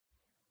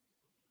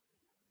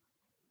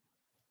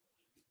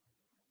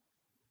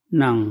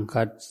นั่ง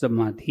ขัดสม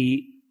าธิ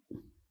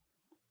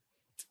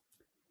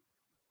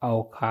เอา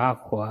ขา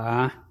ขวา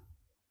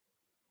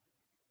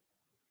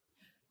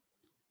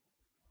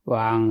ว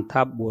าง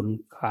ทับบน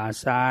ขา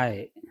ซ้าย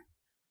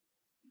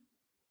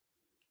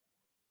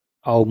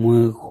เอามื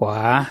อขวา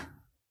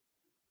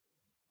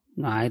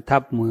หงายทั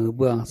บมือเ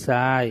บื้อง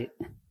ซ้าย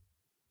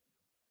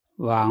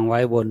วางไว้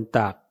บน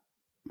ตัก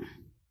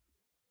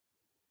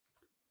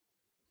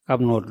ก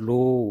ำหนด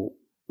รู้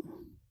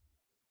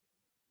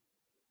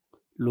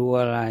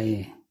อะไร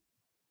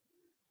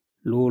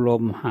รู้ล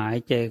มหาย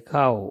ใจเ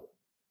ข้า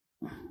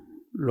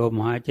ลม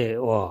หายใจ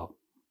ออก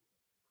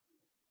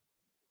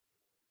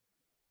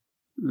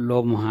ล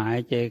มหาย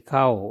ใจเ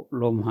ข้า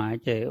ลมหาย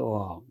ใจอ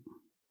อก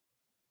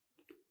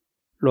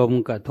ลม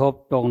กระทบ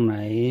ตรงไหน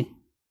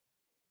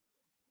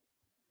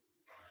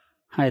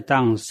ให้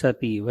ตั้งส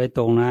ติไว้ต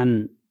รงนั้น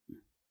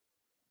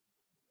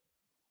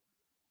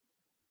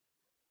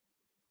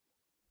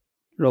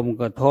ลม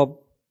กระทบ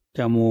จ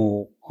มู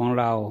กของ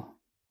เรา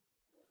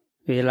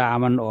เวลา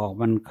มันออก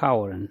มันเข้า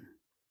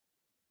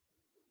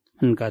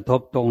มันกระท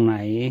บตรงไหน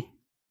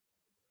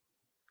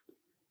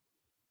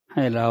ใ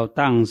ห้เรา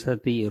ตั้งส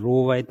ติรู้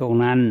ไว้ตรง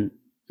นั้น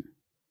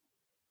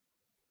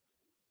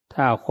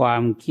ถ้าควา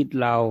มคิด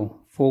เรา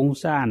ฟุ้ง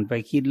ซ่านไป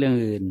คิดเรื่อง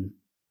อื่น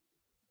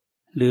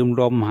ลืม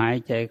ลมหาย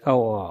ใจเข้า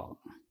ออก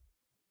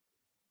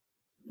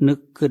นึก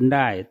ขึ้นไ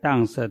ด้ตั้ง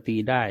สติ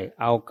ได้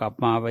เอากลับ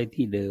มาไว้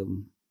ที่เดิม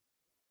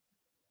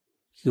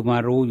คือมา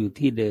รู้อยู่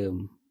ที่เดิม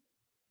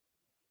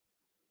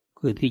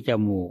คือที่จ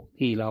มูก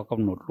ที่เราก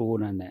ำหนดรู้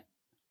นั่นแหละ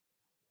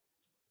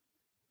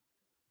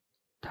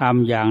ท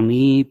ำอย่าง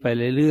นี้ไป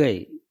เรื่อย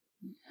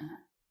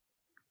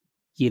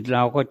ๆจิตเร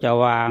าก็จะ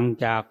วาง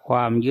จากคว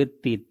ามยึด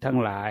ติดทั้ง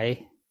หลาย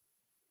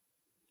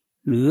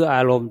หรืออ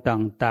ารมณ์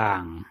ต่า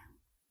ง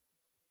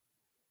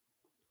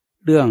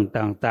ๆเรื่อง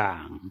ต่า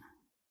ง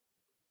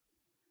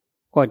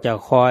ๆก็จะ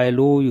คอย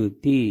รู้อยู่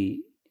ที่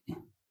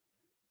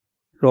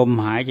ลม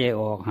หายใจ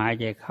ออกหาย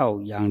ใจเข้า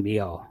อย่างเดี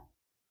ยว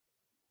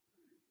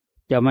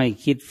จะไม่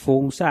คิดฟุ้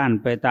งซ่าน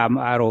ไปตาม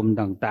อารมณ์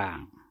ต่าง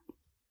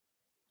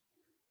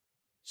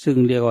ๆซึ่ง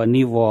เรียกว่า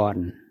นิวร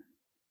ณ์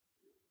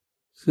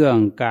เครื่อง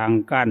กลาง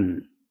กั้น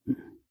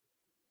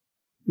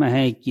ไม่ใ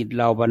ห้จิตเ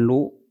ราบรรลุ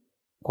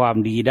ความ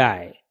ดีได้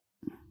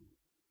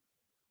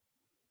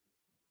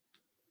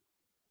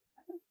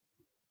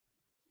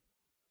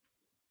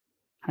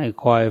ให้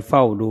คอยเ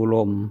ฝ้าดูล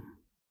ม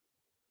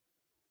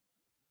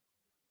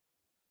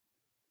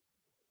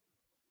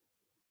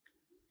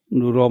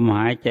ห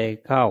ายใจ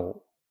เข้า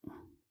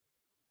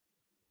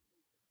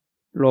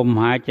ลม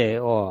หายใจ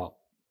ออก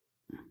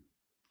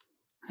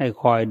ให้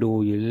คอยดู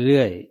อยู่เ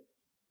รื่อย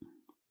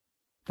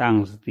ๆตั้ง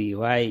สติ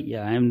ไว้อย่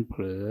าให้มันเผ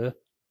ลอ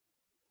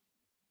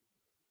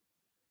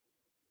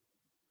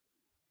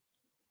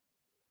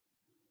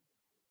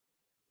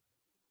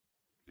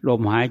ล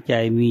มหายใจ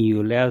มีอ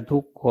ยู่แล้วทุ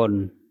กคน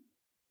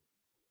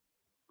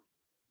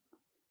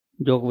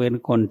ยกเว้น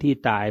คนที่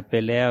ตายไป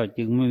แล้ว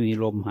จึงไม่มี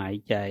ลมหาย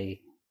ใจ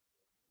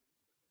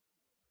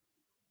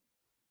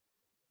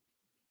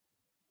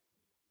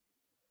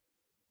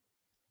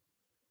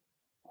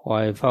คอ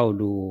ยเฝ้า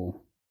ดู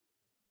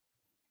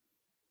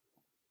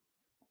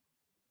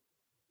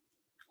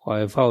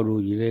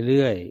อยู่เ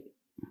รื่อยๆ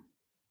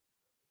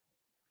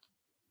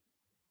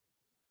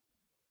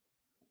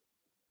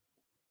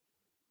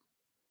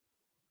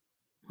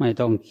ไม่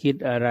ต้องคิด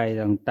อะไร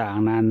ต่าง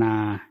ๆนานา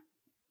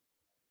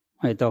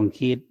ไม่ต้อง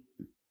คิด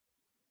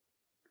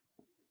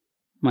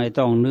ไม่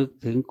ต้องนึก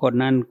ถึงคน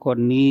นั้นคน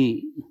นี้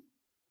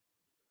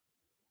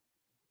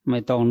ไม่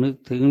ต้องนึก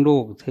ถึงลู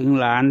กถึง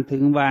หลานถึ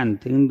งบ้าน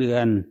ถึงเดือ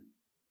น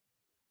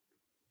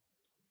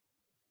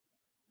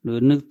หรือ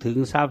นึกถึง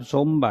ทรัพย์ส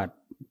มบัติ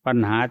ปัญ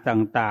หา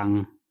ต่าง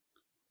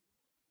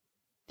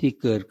ๆที่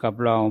เกิดกับ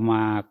เราม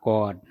าก่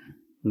อน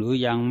หรือ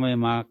ยังไม่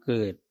มาเ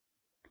กิด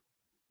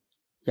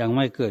ยังไ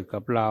ม่เกิดกั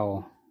บเรา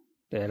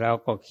แต่เรา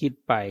ก็คิด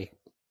ไป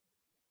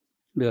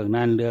เรื่อง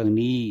นั้นเรื่อง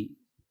นี้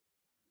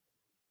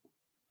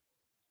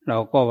เรา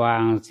ก็วา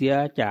งเสีย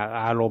จาก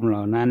อารมณ์เห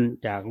ล่านั้น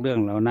จากเรื่อง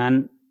เหล่านั้น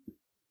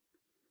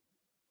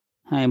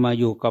ให้มา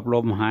อยู่กับล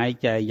มหาย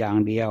ใจอย่าง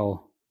เดียว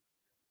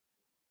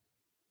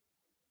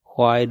ค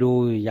อยดู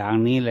อย่าง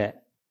นี้แหละ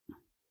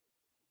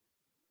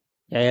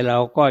ใจเรา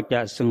ก็จะ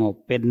สงบ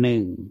เป็นหนึ่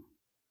ง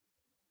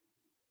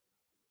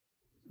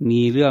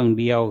มีเรื่อง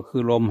เดียวคื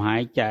อลมหา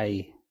ยใจ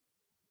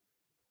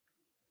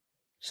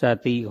ส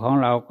ติของ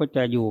เราก็จ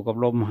ะอยู่กับ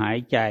ลมหาย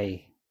ใจ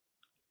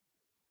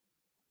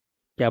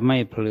จะไม่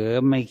เผลอ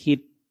ไม่คิด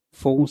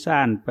ฟุ้งซ่า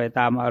นไปต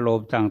ามอารม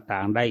ณ์ต่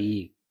างๆได้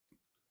อีก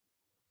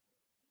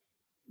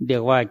เรีย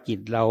กว่าจิต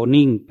เรา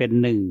นิ่งเป็น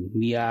หนึ่ง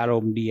มีอาร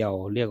มณ์เดียว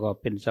เรียกว่า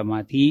เป็นสมา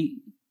ธิ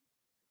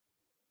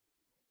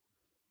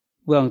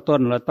เบื้องต้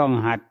นเราต้อง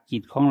หัดจิ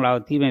ตของเรา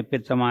ที่ไม่เป็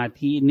นสมา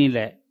ธินี่แห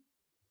ละ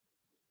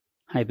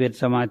ให้เป็น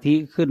สมาธิ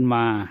ขึ้นม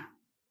า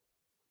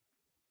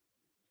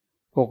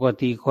ปก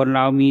ติคนเร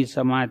ามีส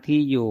มาธิ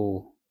อยู่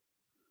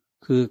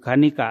คือค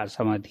ณิกะส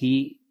มาธิ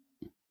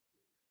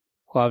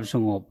ความส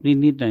งบ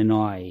นิดๆห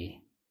น่อย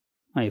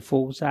ๆไม่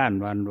ฟุ้งซ่าน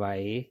หวั่นไหว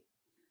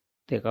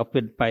แต่ก็เป็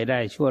นไปได้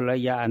ชั่วระ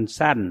ยะอัน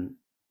สั้น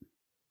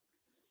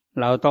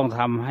เราต้องท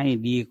ำให้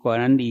ดีกว่า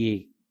นั้นอีก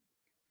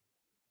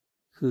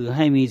คือใ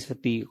ห้มีส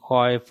ติค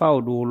อยเฝ้า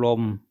ดูล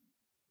ม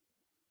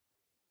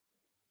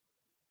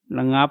ร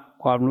ะงับ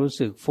ความรู้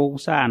สึกฟุ้ง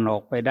ซ่านออ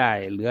กไปได้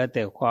เหลือแ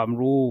ต่ความ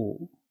รู้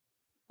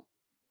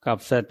กับ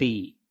สติ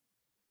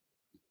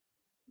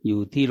อยู่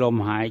ที่ลม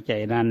หายใจ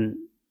นั้น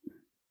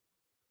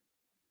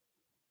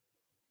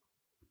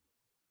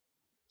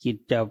จิต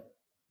จะ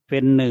เป็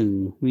นหนึ่ง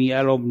มีอ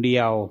ารมณ์เดี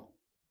ยว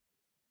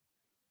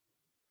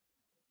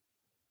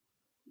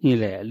นี่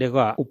แหละเรียก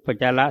ว่าอุป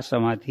จารส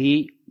มาธิ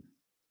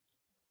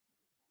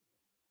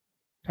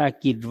ถ้า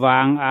จิตวา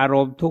งอาร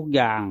มณ์ทุกอ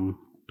ย่าง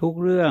ทุก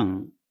เรื่อง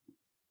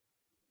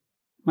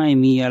ไม่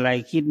มีอะไร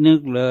คิดนึ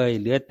กเลย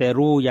เหลือแต่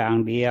รู้อย่าง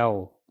เดียว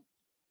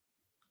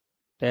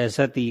แต่ส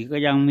ติก็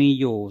ยังมี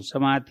อยู่ส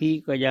มาธิ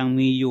ก็ยัง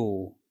มีอยู่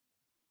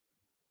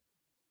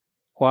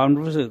ความ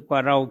รู้สึกว่า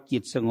เราจิ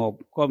ตสงบ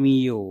ก็มี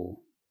อยู่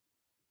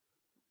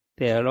แ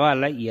ต่ว่า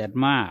ละเอียด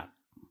มาก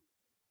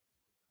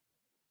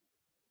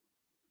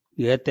เ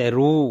หลือแต่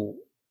รู้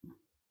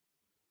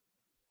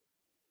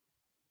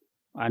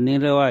อันนี้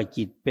เรียกว่า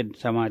จิตเป็น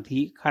สมาธิ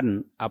ขั้น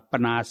อัปป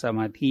นาสม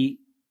าธิ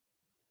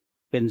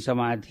เป็นส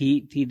มาธิ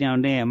ที่แน่ว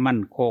แน่มั่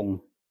นคง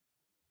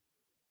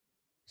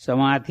ส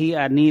มาธิ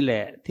อันนี้แหล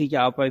ะที่จะ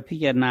เอาไปพิ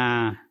จารณา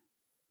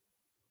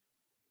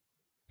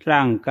ร่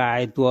างกาย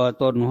ตัว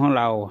ตนของ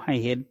เราให้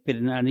เห็นเป็น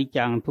อนิจ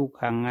จังทุก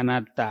ขังอนั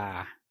ตตา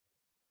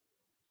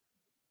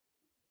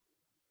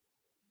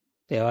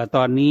แต่ว่าต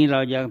อนนี้เรา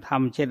ยังท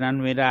ำเช่นนั้น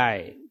ไม่ได้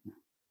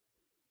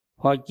เ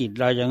พราะจิต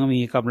เรายัง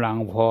มีกำลัง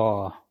พอ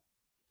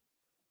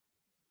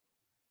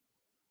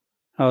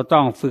เราต้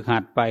องฝึกหั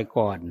ดไป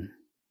ก่อน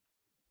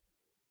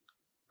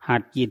หั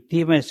ดจิต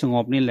ที่ไม่สง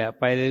บนี่แหละ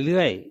ไปเ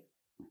รื่อย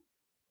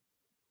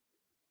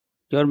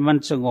ๆจนมัน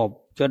สงบ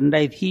จนไ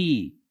ด้ที่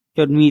จ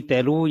นมีแต่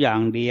รู้อย่า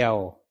งเดียว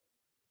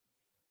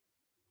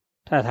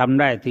ถ้าทำ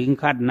ได้ถึง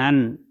ขั้นนั้น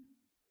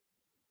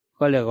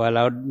ก็เรียกว่าเร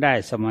าได้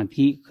สมา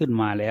ธิขึ้น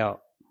มาแล้ว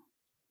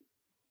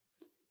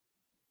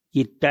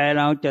จิตใจเ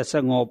ราจะส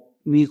งบ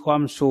มีควา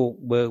มสุข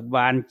เบิกบ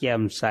านแจ่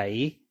มใส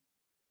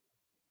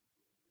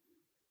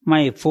ไม่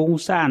ฟุ้ง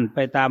ซ่านไป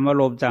ตามอา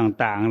รมณ์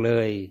ต่างๆเล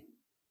ย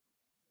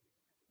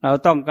เรา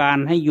ต้องการ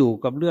ให้อยู่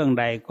กับเรื่อง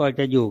ใดก็จ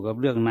ะอยู่กับ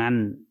เรื่องนั้น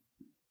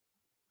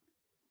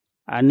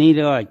อันนี้เ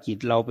รียกว่าจิต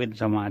เราเป็น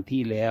สมาธิ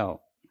แล้ว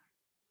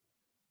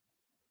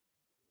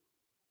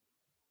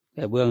แ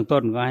ต่เบื้องต้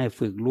นก็ให้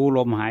ฝึกรู้ล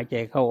มหายใจ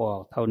เข้าออ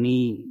กเท่า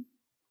นี้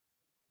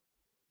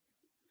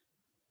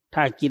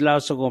ถ้าจิตเรา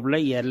สงบล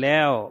ะเอียดแล้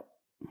ว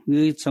หรื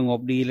อสงบ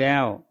ดีแล้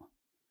ว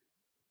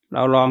เร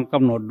าลองก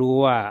ำหนดดู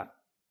ว่า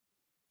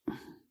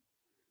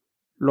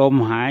ลม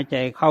หายใจ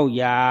เข้า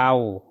ยาว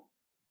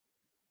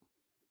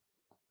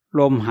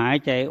ลมหาย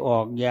ใจออ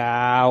กย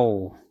าว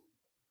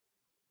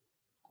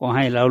ก็ใ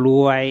ห้เรารู้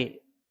ไว้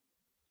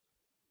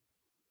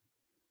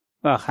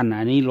ว่าขณะ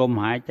นี้ลม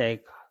หายใจ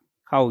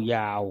เข้าย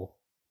าว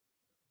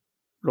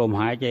ลม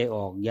หายใจอ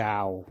อกยา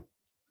ว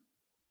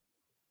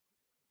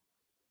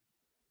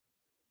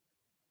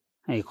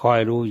ให้คอย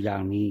รู้อย่า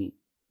งนี้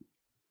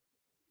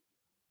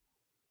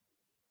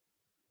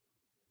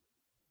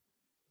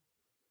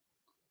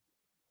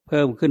เ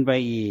พิ่มขึ้นไป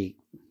อีก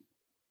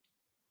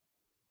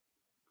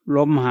ล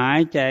มหา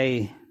ยใจ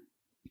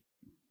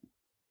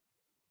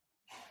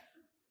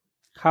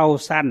เข้า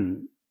สั้น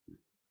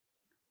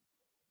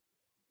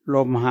ล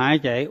มหาย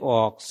ใจอ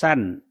อกสั้น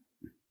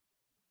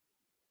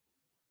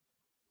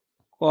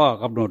ก็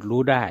กำหนด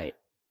รู้ได้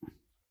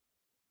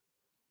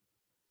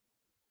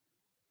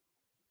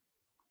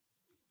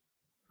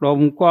ลม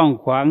กว้าง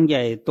ขวางให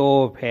ญ่โต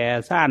แผ่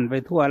ซ่านไป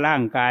ทั่วร่า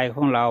งกายข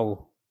องเรา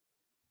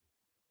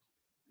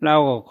เรา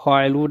ก็คอ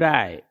ยรู้ได้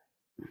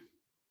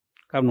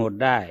กำหนด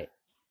ได้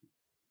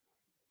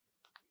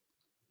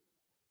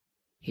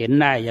เห็น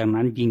ได้อย่าง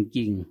นั้นจ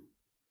ริง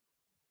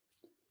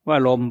ๆว่า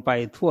ลมไป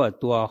ทั่ว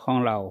ตัวของ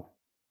เรา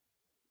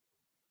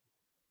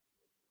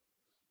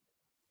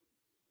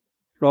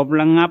ลม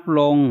ระงับ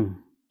ลง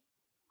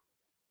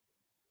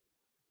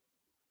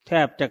แท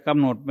บจะกำ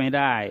หนดไม่ไ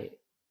ด้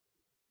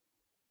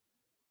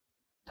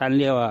ท่านเ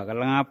รียกว่า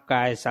ระงับก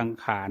ายสัง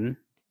ขาร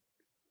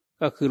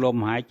ก็คือลม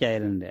หายใจ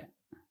นั่นแหละ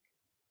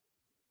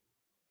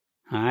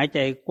หายใจ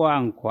กว้า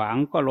งขวาง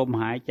ก็ลม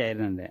หายใจ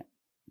นั่นแหละ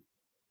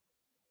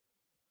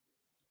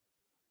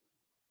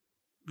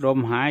ลม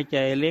หายใจ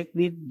เล็ก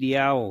นิดเดี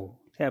ยว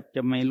แทบจ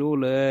ะไม่รู้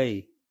เลย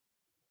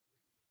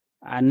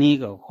อันนี้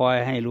ก็คอย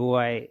ให้รู้ไ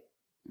ว้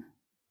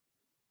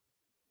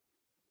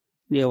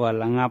เรียกว่า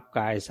ระงับก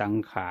ายสัง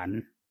ขาร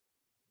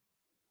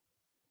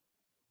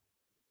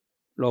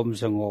ลม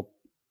สงบ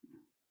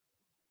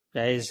ใจ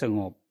สง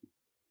บ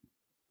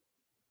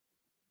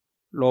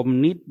ลม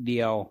นิดเดี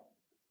ยว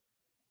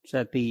ส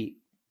ติ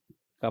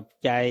กับ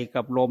ใจ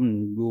กับลม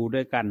อยู่ด้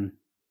วยกัน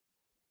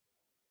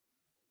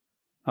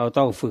เรา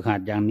ต้องฝึกหั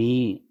ดอย่าง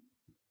นี้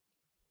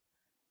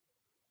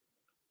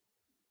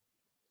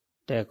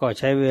แต่ก็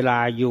ใช้เวลา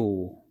อยู่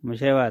ไม่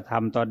ใช่ว่าท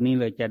ำตอนนี้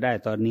เลยจะได้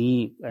ตอนนี้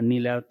อันนี้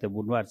แล้วแต่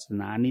บุญวาส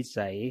นานิ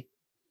สัย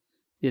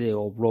ที่ได้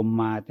อบรม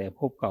มาแต่ภ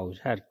พเก่า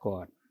ชาติก่อ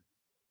น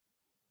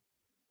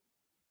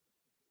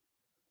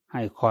ใ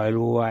ห้คอย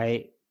รู้ไว้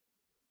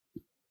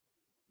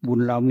บุญ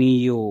เรามี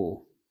อยู่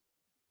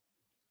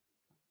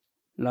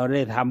เราไ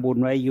ด้ทำบุญ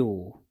ไว้อยู่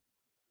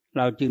เ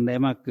ราจึงได้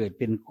มาเกิด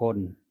เป็นคน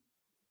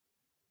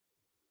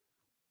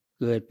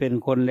เกิดเป็น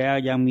คนแล้ว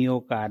ยังมีโอ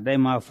กาสได้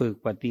มาฝึก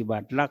ปฏิบั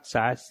ติรักษ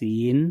าศี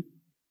ล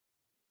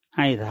ใ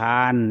ห้ท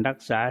านรัก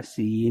ษา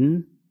ศีล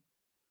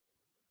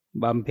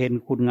บำเพ็ญ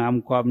คุณงาม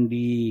ความ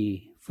ดี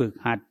ฝึก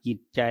หัดจิต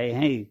ใจใ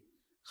ห้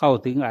เข้า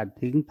ถึงอัต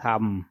ถึงธรร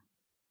ม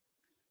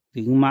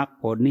ถึงมรรค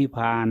ผลนิพพ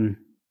าน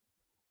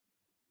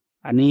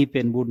อันนี้เ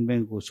ป็นบุญเป็น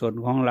กุศล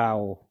ของเรา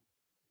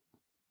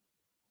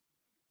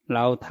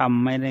ท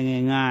ำไม่ได้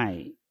ง่าย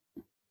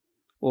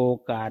ๆโอ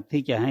กาส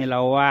ที่จะให้เร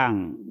าว่าง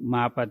ม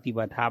าปฏิ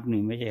บัติธรรม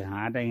นี่ไม่ใช่หา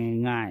ได้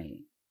ง่าย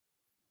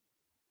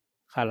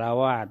ๆฆรา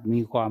วาสมี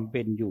ความเ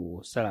ป็นอยู่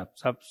สลับ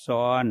ซับ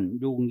ซ้อน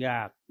ยุ่งย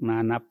ากนา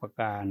นับประ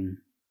การ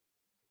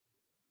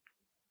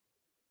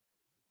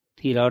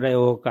ที่เราได้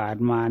โอกาส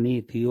มานี่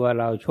ถือว่า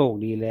เราโชค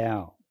ดีแล้ว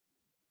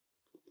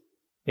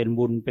เป็น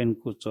บุญเป็น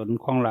กุศล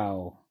ของเรา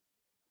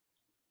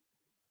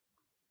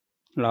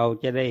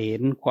จะได้เห็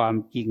นความ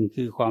จริง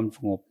คือความส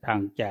งบทา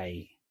งใจ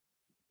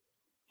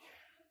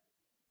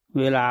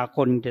เวลาค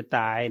นจะต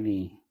าย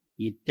นี่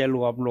จิตจะร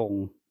วมลง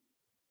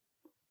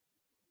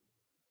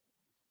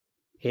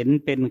เห็น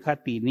เป็นค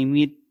ตินิ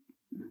มิต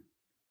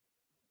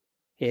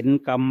เห็น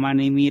กรรม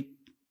นิมิต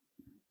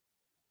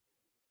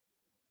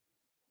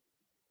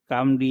กร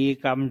รมดี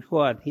กรรมชั่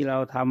วที่เรา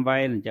ทำไว้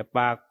จะป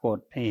รากฏ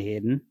ให้เห็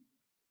น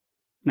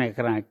ในข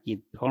ณะจิต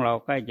ของเรา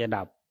ใกล้จะ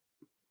ดับ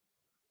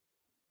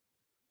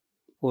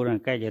ผู้นั้น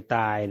ใกล้จะต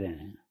ายเนี่ย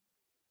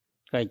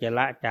ใกล้จะล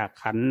ะจาก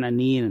ขันธ์อัน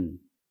นี้นั่น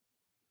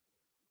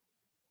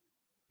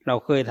เรา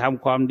เคยท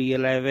ำความดีอ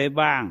ะไรไว้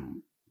บ้าง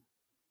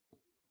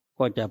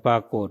ก็จะปรา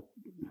กฏ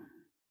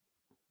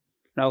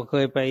เราเค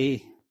ยไป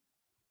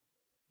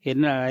เห็น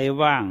อะไร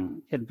บ้าง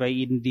เช่นไป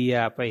อินเดีย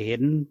ไปเห็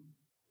น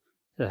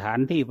สถาน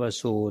ที่ประ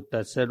สูติต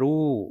รัส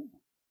รู้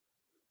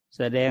แ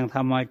สดงธ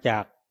รรมจั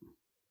กร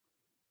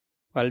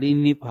ปริ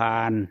นิพพา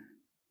น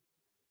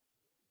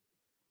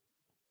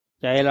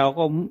ใจเรา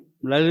ก็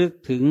ระลึก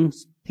ถึง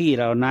ที่เ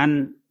หล่านั้น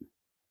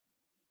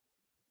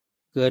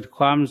เกิดค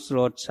วามสล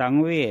ดสัง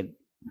เวช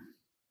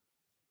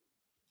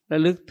ระ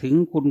ลึกถึง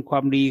คุณควา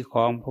มดีข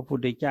องพระพุท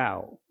ธเจ้า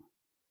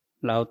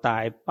เราตา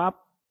ยปั๊บ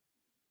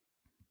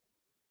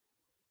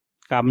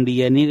กรรมดี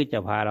นี้ก็จะ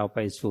พาเราไป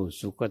สู่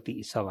สุคติ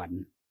สวรร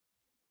ค์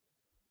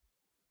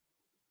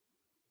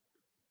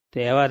แ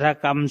ต่ว่าถ้า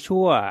กรรม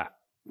ชั่ว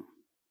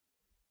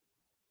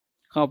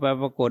เข้าไป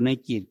ปรากฏใน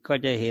จิตก็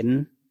จะเห็น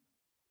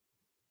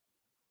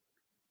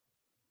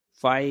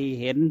ไฟ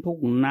เห็นทุ่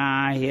งนา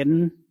เห็น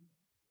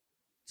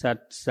สัต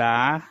ว์สา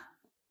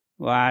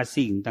วา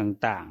สิ่ง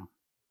ต่างๆ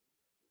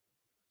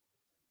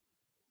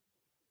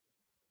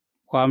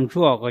ความ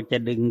ชั่วก็จะ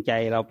ดึงใจ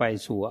เราไป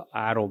สู่อ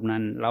ารมณ์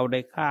นั้นเราได้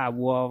ฆ่า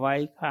วัวไว้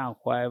ฆ่า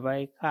ควายไว้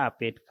ฆ่าเ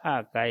ป็ดฆ่า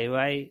ไก่ไ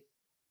ว้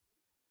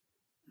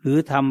หรือ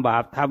ทำบา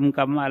ปทำก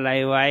รรมอะไร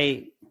ไว้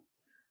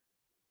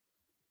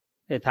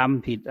ได้ท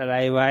ำผิดอะไร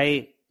ไว้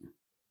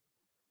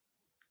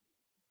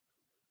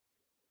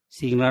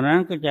สิ่งเหล่านั้น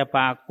ก็จะป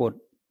รากฏ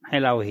ให้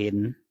เราเห็น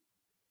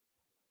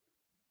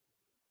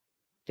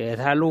แต่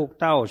ถ้าลูก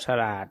เต้าฉ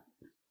ลาด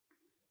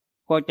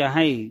ก็จะใ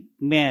ห้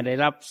แม่ได้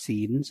รับศี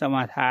ลสม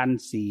าทาน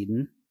ศีล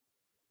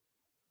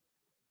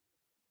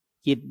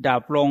จิตดั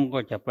บลงก็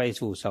จะไป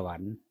สู่สวร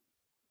รค์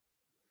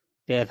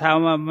แต่ถ้า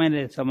ว่าไม่ไ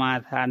ด้สมา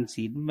ทาน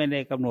ศีลไม่ได้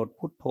กำหนด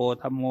พุทโธ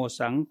ธัมโม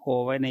สังโฆ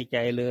ไว้ในใจ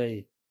เลย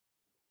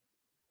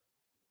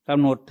ก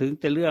ำหนดถึง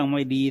แต่เรื่องไ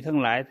ม่ดีทั้ง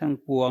หลายทั้ง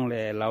ปวงแหล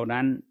ะเหล่า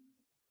นั้น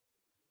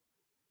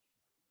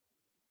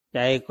ใจ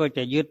ก็จ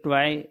ะยึดไ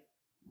ว้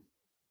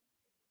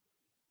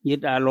ยึ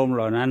ดอารมณ์เห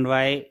ล่านั้นไ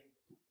ว้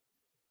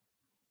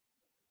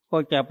ก็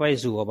จะไป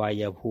สู่อบา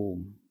ยภู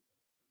มิ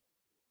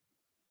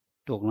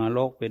ตกนร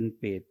กเป็นเ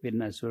ปรตเป็น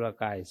อสุร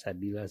กายสัตว์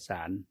เดรัจฉ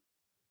าน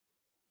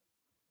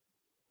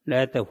แล้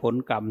วแต่ผล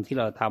กรรมที่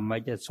เราทำไว้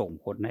จะส่ง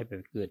ผลให้ไป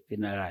เกิดเป็น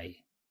อะไร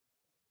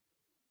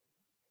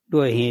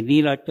ด้วยเหตุ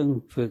นี้เราจึง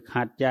ฝึก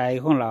หัดใจ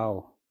ของเรา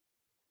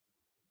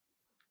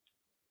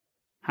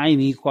ให้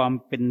มีความ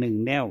เป็นหนึ่ง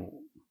แน่ว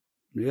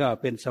หรือว่า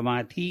เป็นสมา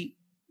ธิ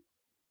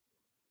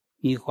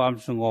มีความ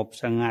สงบ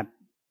สงัด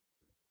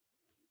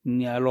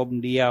มีอารม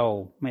ณ์เดียว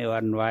ไม่ห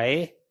วั่นไหว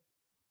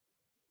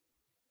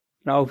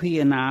เราพิจ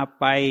ารณา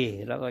ไป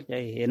แล้วก็จะ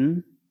เห็น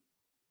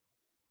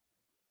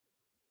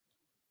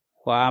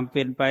ความเ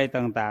ป็นไป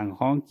ต่างๆข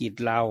องจิต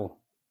เรา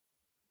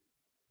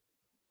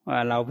ว่า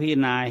เราพิจา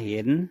รณาเห็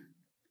น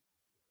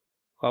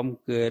ความ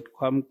เกิดค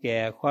วามแก่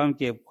ความ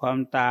เจ็บความ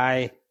ตาย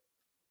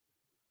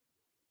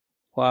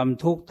ความ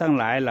ทุกข์ทั้ง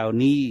หลายเหล่า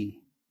นี้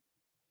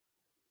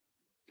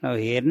เรา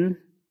เห็น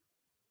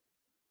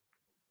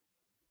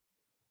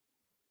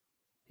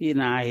พิจา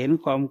รณาเห็น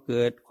ความเ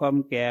กิดความ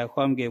แก่คว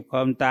ามเจ็บคว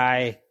ามตาย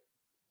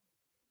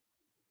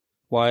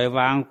ปล่อยว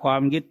างควา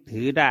มยึด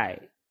ถือได้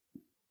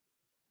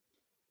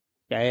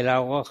ใจเรา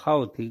ก็เข้า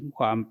ถึงค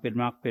วามเป็น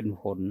มรรคเป็น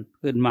ผล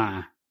ขึ้นมา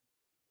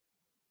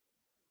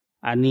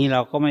อันนี้เร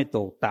าก็ไม่ต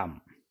กต่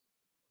ำ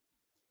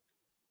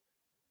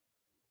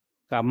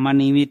กรรม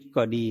นิมิต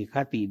ก็ดีค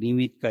ตินิ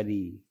มิตก็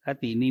ดีค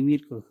ตินิมิต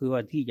ก็คือว่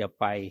าที่จะ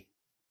ไป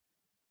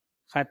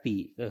คติ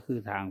ก็คือ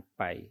ทางไ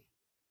ป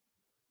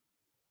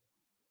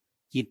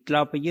จิตเร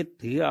าไปยึด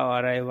ถือเอาอ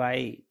ะไรไว้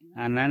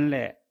อันนั้นแหล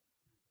ะ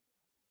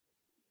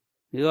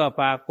หรือว่า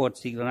ปรากฏ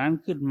สิ่งเหล่านั้น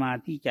ขึ้นมา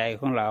ที่ใจ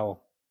ของเรา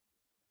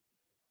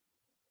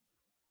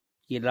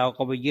จิตเรา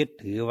ก็ไปยึด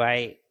ถือไว้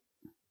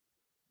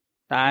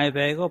ตายไป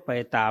ก็ไป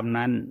ตาม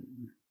นั้น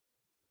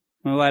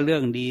ไม่ว่าเรื่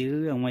องดีหรือ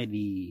เรื่องไม่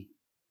ดี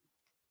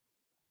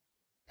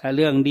ถ้าเ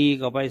รื่องดี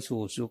ก็ไป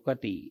สู่สุค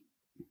ติ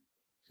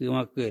คือม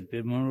าเกิดเป็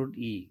นมนุษย์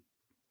อีก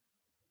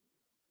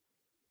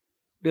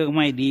เรื่องไ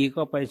ม่ดี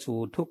ก็ไปสู่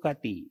ทุกข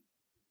ติ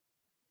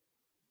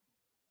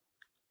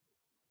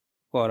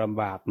ก็ล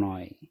ำบากหน่อ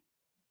ย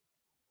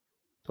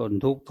ทน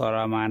ทุกข์ทร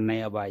มานใน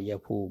อบาย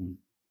ภูมิ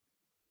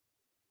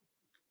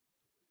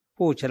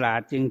ผู้ฉลาด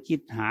จึงคิ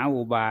ดหา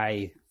อุบาย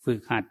ฝึก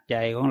หัดใจ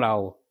ของเรา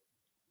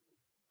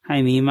ให้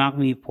มีมรรค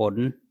มีผล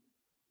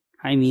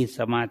ให้มีส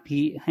มา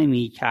ธิให้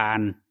มีฌา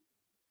น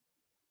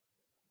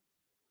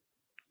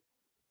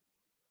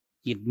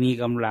จิตมี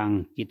กำลัง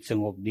จิตส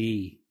งบดี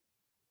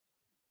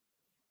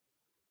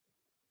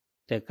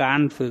แต่การ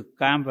ฝึก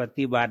การป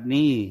ฏิบัติ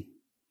นี้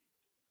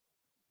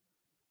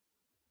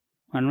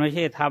มันไม่ใ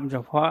ช่ทำเฉ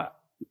พาะ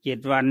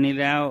7 วันนี้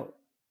แล้ว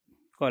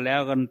ก็แล้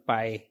วกันไป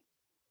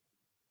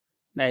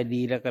ได้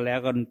ดีแล้วก็แล้ว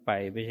กันไป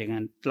ไม่ใช่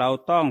งั้นเรา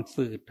ต้อง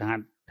ฝึกหั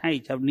ดให้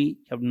ชำนิ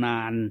ชำนา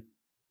ญ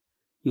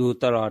อยู่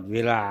ตลอดเว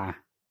ลา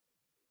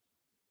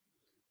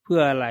เพื่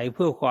ออะไรเ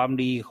พื่อความ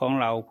ดีของ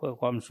เราเพื่อ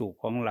ความสุข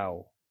ของเรา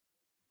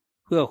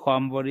เพื่อควา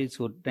มบริ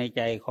สุทธิ์ในใ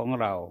จของ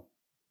เรา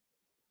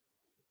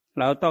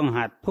เราต้อง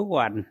หัดทุก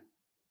วัน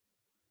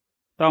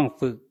ต้อง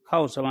ฝึกเข้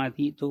าสมา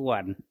ธิทุกวั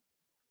น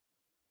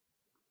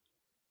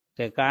แ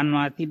ต่การม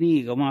าที่นี่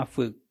ก็มา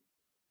ฝึก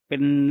เป็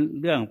น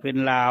เรื่องเป็น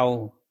ราว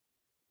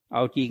เอ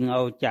าจริงเอ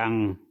าจัง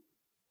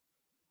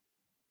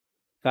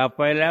กลับไ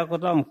ปแล้วก็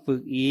ต้องฝึ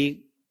กอีก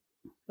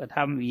ก็ท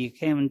ำอีกใ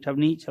ห้มันช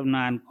ำนิชำน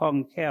าญคล่อง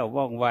แคล่ว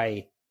ว่องไว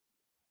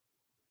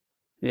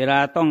เวลา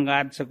ต้องกา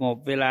รสงบ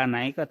เวลาไหน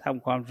ก็ท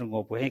ำความสง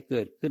บให้เ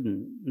กิดขึ้น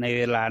ในเ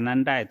วลานั้น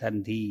ได้ทัน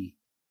ที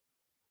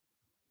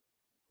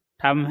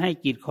ทำให้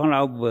จิตของเร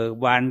าเบิก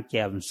บานแ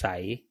จ่มใส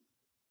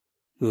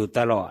อยู่ต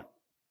ลอด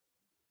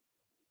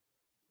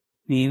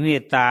มีเม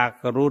ตตา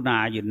กรุณา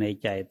อยู่ใน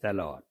ใจต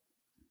ลอด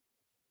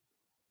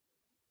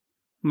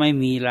ไม่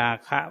มีรา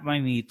คะไม่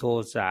มีโท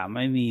สะไ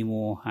ม่มีโม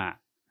หะ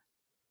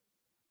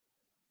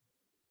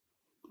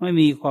ไม่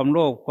มีความโล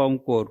ภความ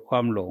โกรธควา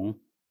มหลง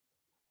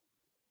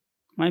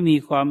ไม่มี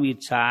ความอิจ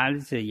ฉา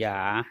ริษยา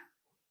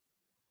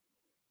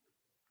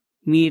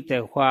มีแต่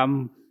ความ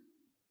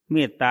เม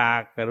ตตา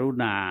กรุ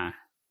ณา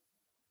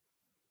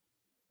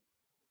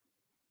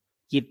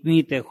จิตมี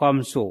แต่ความ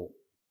สุข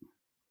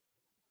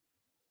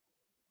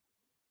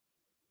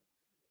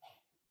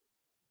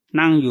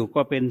นั่งอยู่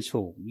ก็เป็น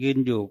สุขยืน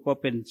อยู่ก็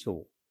เป็นสุ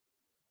ข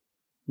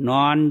น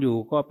อนอยู่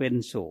ก็เป็น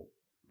สุข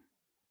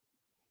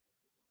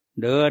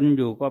เดินอ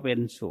ยู่ก็เป็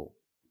นสุข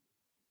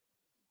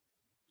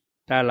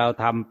ถ้าเรา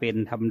ทำเป็น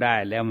ทำได้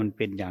แล้วมันเ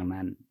ป็นอย่าง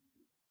นั้น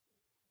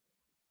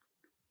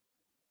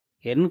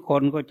เห็นค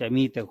นก็จะ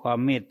มีแต่ความ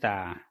เมตตา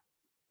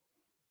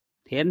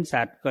เห็น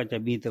สัตว์ก็จะ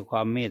มีแต่คว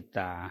ามเมตต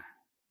า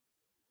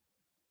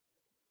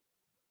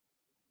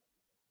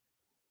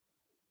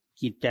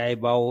จิตใจ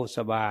เบาส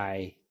บาย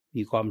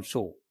มีความ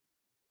สุข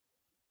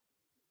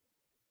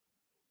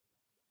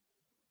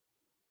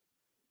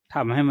ท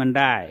ำให้มัน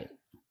ได้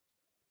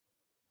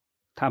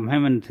ทำให้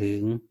มันถึ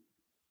ง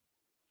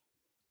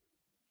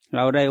เร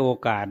าได้โอ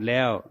กาสแ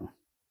ล้ว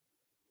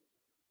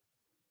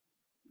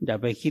อย่า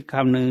ไปคิดค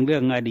ำนึงเรื่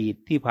องอดีต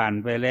ที่ผ่าน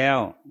ไปแล้ว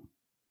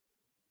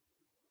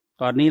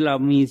ตอนนี้เรา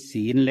มี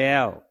ศีลแล้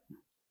ว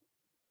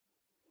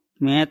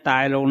แม้ตา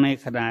ยลงใน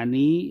ขณะ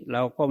นี้เร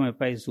าก็ไม่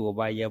ไปสู่อ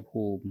บาย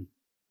ภูมิ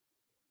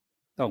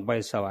ต้องไป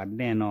สวรรค์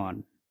แน่นอน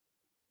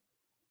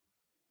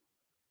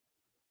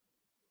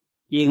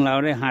ยิ่งเรา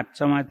ได้หัด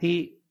สมาธิ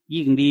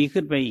ยิ่งดี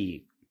ขึ้นไปอีก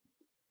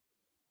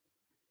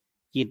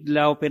จิตเร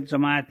าเป็นส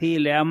มาธิ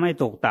แล้วไม่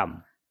ตกต่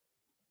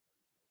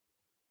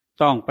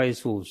ำต้องไป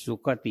สู่สุ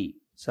คติ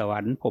สวร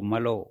รค์พรหม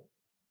โลก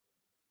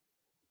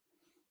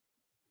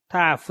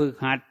ถ้าฝึก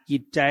หัดจิ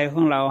ตใจข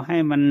องเราให้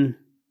มัน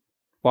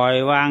ปล่อย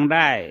วางไ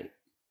ด้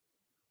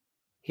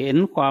เห็น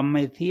ความไ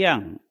ม่เที่ยง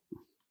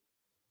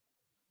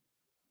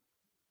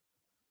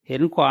เห็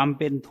นความเ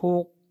ป็นทุ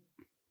กข์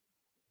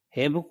เ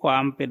ห็นควา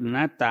มเป็นอ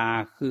นัตตา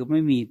คือไม่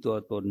มีตัว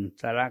ตน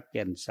สาระแ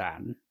ก่นสา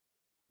ร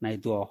ใน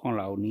ตัวของ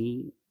เรานี้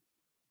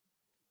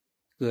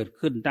เกิด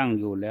ขึ้นตั้ง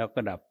อยู่แล้วก็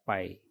ดับไป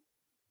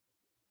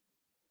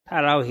ถ้า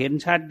เราเห็น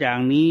ชัดอย่าง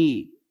นี้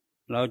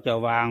เราจะ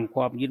วางค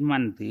วามยึด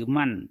มั่นถือ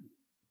มั่น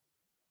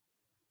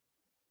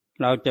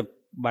เราจะ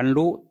บรร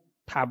ลุ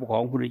ธรรมขอ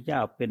งพระพุทธเจ้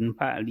าเป็นพ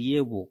ระอริย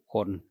บุคค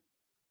ล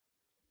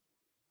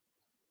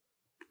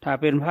ถ้า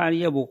เป็นพระอริ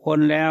ยบุคคล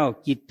แล้ว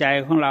จิตใจ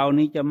ของเรา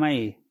นี้จะไม่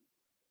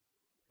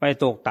ไป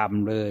ตกต่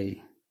ำเลย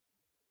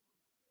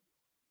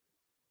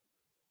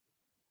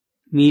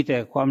มีแต่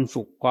ความ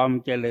สุขความ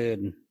เจริญ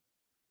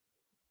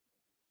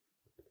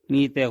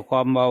มีแต่คว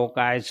ามเบาก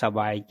ายสบ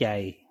ายใจ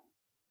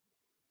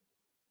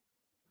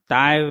ต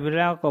ายไปแ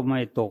ล้วก็ไม่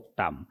ตก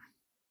ต่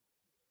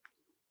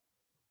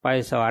ไป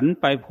สวรรค์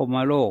ไปพรหม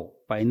โลก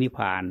ไปนิพพ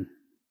าน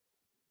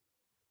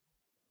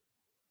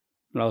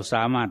เราส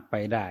ามารถไป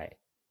ได้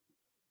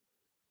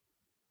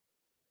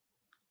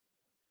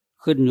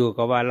ขึ้นอยู่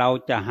กับว่าเรา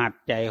จะหัด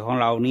ใจของ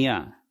เราเนี่ย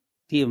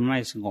ที่มันไม่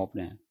สงบเ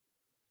นี่ย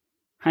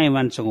ให้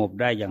มันสงบ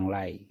ได้อย่างไร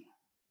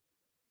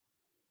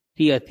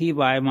ที่อธิ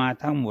บายมา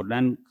ทั้งหมด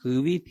นั้นคือ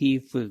วิธี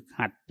ฝึก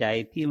หัดใจ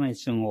ที่ไม่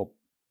สงบ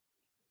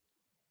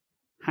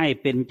ให้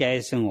เป็นใจ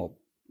สงบ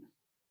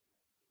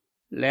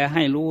และใ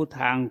ห้รู้ท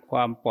างคว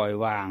ามปล่อย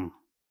วาง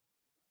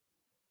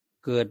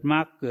เกิดมร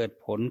รคเกิด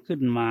ผลขึ้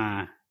นมา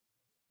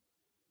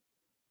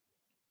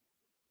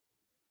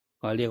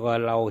ก็เรียกว่า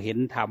เราเห็น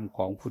ธรรมข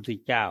องพุทธ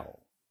เจ้า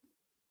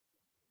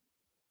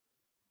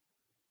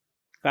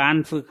การ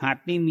ฝึกหัด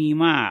นี่มี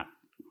มาก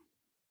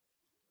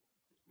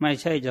ไม่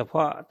ใช่เฉพ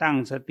าะตั้ง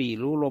สติ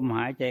รู้ลมห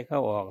ายใจเข้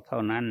าออกเท่า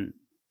นั้น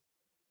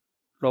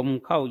ลม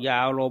เข้ายา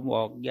วลมอ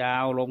อกยา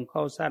วลมเข้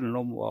าสั้นล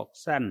มออก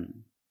สั้น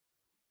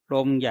ล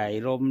มใหญ่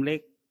ลมเล็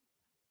ก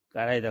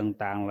อะไร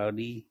ต่างๆเหล่า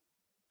นี้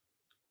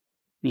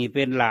นี่เ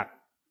ป็นหลัก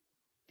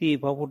ที่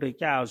พระพุทธ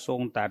เจ้าทรง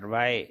ตรัสไ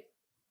ว้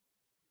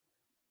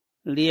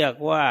เรียก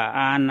ว่าอ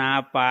านา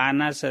ปา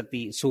นส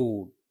ติสู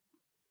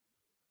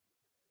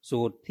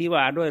ตรที่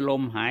ว่าด้วยล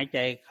มหายใจ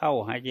เข้า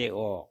หายใจ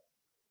ออก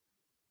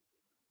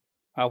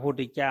พระพุท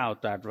ธเจ้า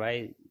ตรัสไว้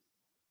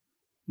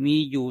มี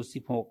อยู่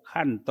16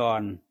ขั้นตอ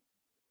น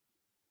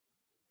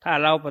ถ้า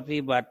เราปฏิ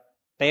บัติ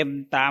เต็ม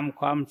ตาม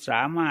ความส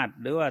ามารถ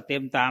หรือว่าเต็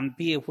มตาม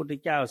ที่พระพุทธ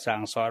เจ้าสั่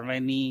งสอนไว้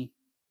นี้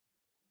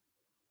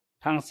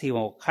ทั้ง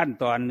16ขั้น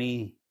ตอนนี้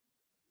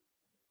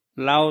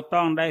เราต้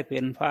องได้เป็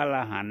นพระอร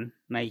หันต์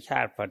ในชา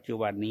ติปัจจุ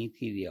บันนี้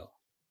ทีเดียว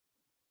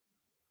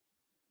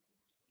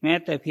แม้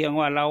แต่เพียง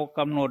ว่าเราก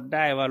ำหนดไ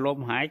ด้ว่าลม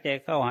หายใจ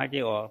เข้าหายใจ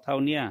ออกเท่า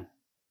นี้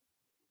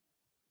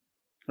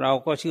เรา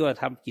ก็เชื่อ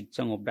ทำจิตส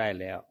งบได้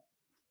แล้ว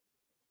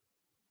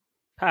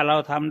ถ้าเรา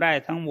ทำได้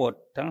ทั้งหมด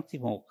ทั้ง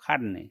16ขั้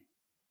นนี่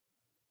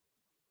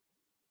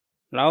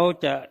เรา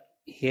จะ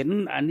เห็น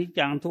อนิจ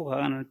จังทุกขั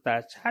งอนัตตา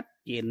ชัด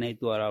เจนใน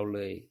ตัวเราเล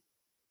ย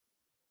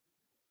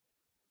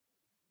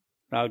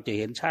เราจะเ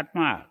ห็นชัด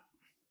มาก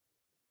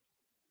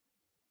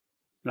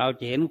เรา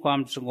จะเห็นความ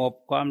สงบ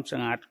ความส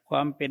งัดคว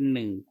ามเป็นห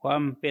นึ่งควา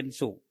มเป็น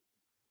สุข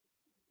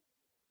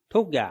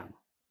ทุกอย่าง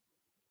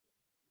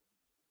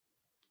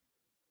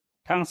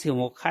ทั้ง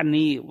16ขั้น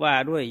นี้ว่า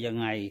ด้วยยัง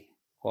ไง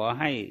ขอ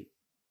ให้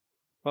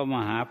พระม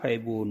หาไพ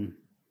บูลย์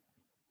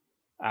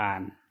อ่า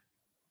น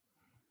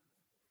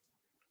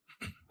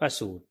พระ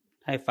สูตร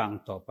ให้ฟัง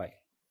ต่อไป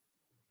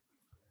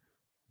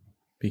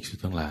ภิกษุ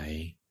ทั้งหลาย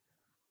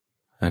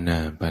อานา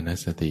ปาน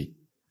สติ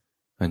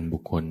อันบุ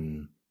คคล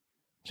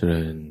เจ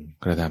ริญ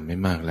กระทำไม่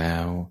มากแล้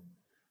ว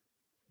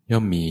ย่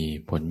อมมี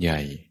ผลใหญ่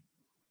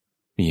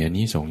มีอา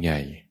นิสงส์ใหญ่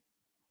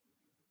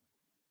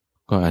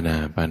ก็อานา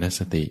ปาน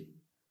สติ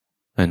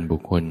อันบุ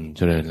คคลเจ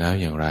ริญแล้ว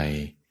อย่างไร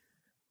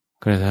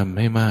กระทำใ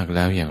ห้มากแ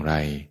ล้วอย่างไร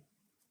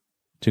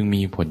จึง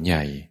มีผลให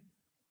ญ่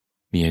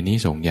มีอานิ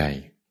สงส์ใหญ่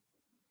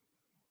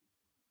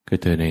ก็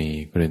เธอใน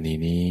กรณี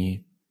นี้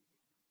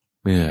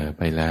เมื่อไ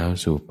ปแล้ว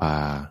สู่ป่า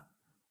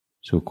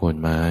สู่โคน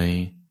ไม้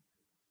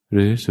ห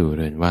รือสู่เ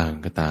รือนว่าง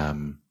ก็ตาม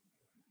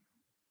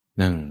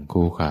นั่ง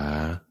คู่ขา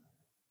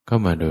เข้า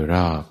มาโดยร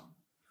อบ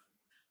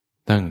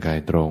ตั้งกาย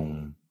ตรง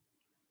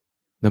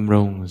ดำร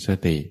งส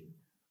ติ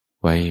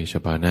ไว้เฉ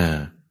พาะหน้า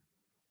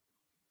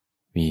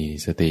มี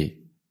สติ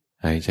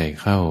หายใจ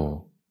เข้า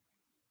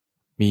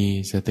มี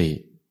สติ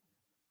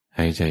ห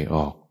ายใจอ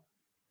อก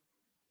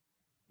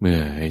เมื่อ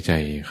หายใจ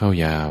เข้า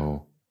ยาว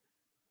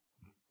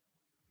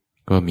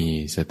ก็มี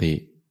สติ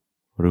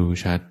รู้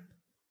ชัด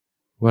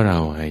ว่าเรา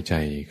หายใจ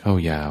เข้า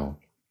ยาว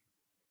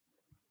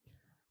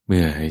เ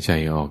มื่อหายใจ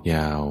ออกย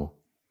าว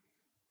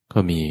ก็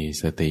มี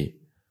สติ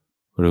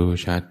รู้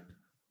ชัด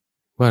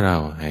ว่าเรา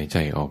หายใจ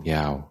ออกย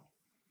าว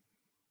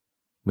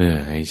เมื่อ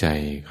หายใจ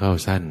เข้า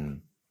สั้น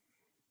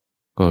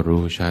ก็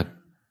รู้ชัด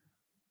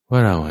ว่า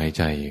เราหาย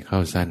ใจเข้า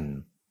สั้น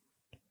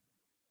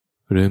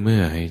หรือเมื่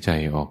อหายใจ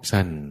ออก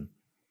สั้น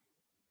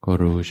ก็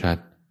รู้ชัด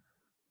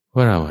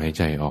ว่าเราหาย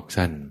ใจออก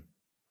สั้น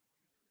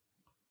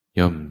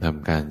ย่อมท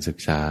ำการศึก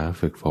ษา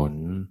ฝึกฝน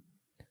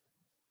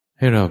ใ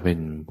ห้เราเป็น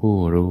ผู้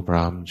รู้พ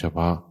ร้อมเฉพ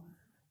าะ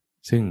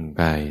ซึ่ง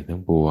กายทั้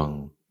งปวง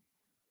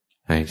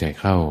หายใจ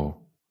เข้า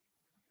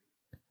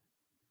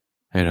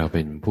ให้เราเ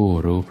ป็นผู้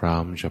รู้พร้อ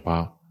มเฉพา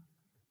ะ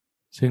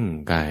ซึ่ง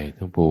กาย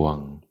ทั้งปวง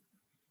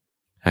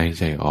หาย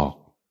ใจออก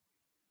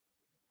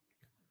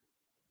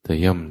เธอ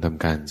ย่อมท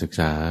ำการศึก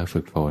ษาฝึ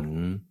กฝน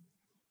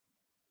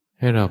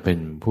ให้เราเป็น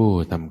ผู้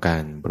ทำกา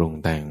รปรุง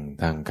แต่ง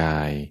ทางก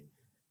าย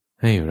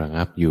ให้ระ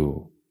งับอยู่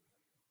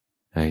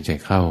หายใจ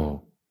เข้า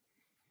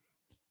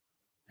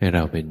ให้เร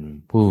าเป็น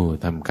ผู้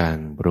ทำการ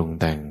ปรุง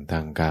แต่งท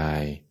างกา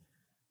ย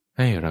ใ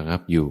ห้ระงั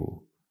บอยู่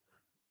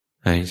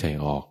หายใจ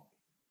ออก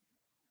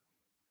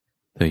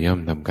เธอย่อม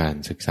ทำการ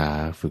ศึกษา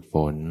ฝึกฝ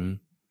น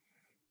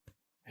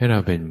ให้เรา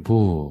เป็น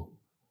ผู้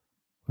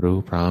รู้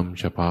พร้อม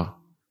เฉพาะ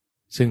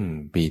ซึ่ง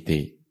ปี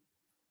ติ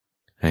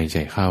หายใจ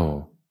เข้า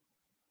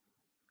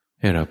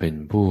ให้เราเป็น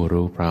ผู้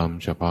รู้พร้อม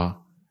เฉพาะ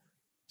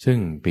ซึ่ง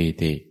ปี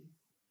ติ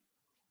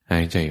หา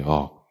ยใจอ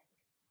อก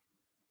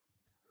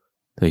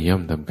เธอย่อ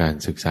มทำการ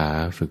ศึกษา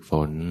ฝึกฝ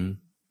น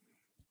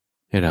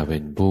ให้เราเป็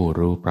นผู้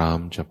รู้พร้อม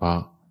เฉพา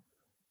ะ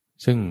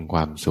ซึ่งคว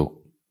ามสุข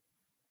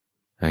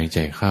หายใจ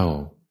เข้า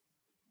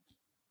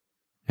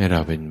ให้เร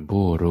าเป็น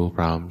ผู้รู้พ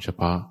ร้อมเฉ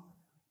พาะ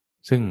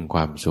ซึ่งคว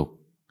ามสุข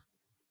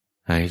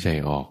หายใจ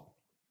ออก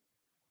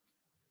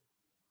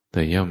เธ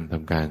อย่อมท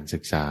ำการศึ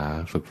กษา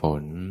ฝึกฝ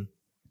น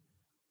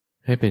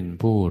ให้เป็น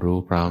ผู้รู้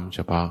พร้อมเฉ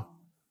พาะ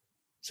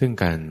ซึ่ง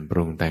การป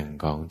รุงแต่ง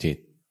ของจิต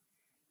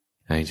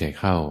หายใจ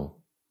เข้า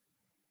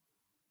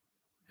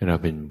ให้เรา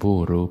เป็นผู้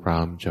รู้พร้อ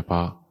มเฉพ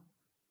าะ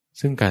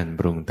ซึ่งการ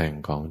ปรุงแต่ง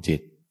ของจิ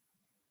ต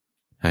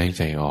หายใ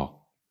จออก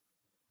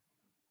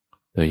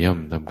เธอย่อม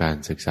ทำการ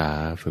ศึกษา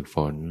ฝึกฝ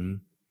น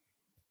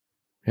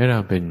ให้เรา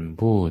เป็น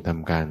ผู้ท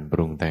ำการป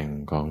รุงแต่ง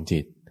ของ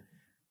จิต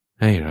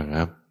ให้ระ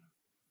งับ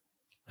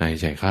หาย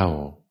ใจเข้า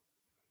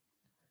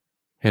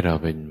ให้เรา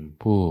เป็น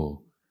ผู้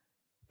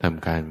ท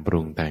ำการปรุ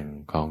งแต่ง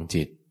ของ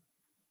จิต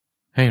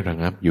ให้ระ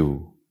งับอยู่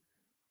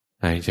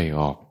หายใจอ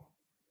อก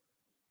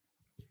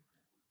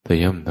เธอ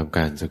ย่อมทำก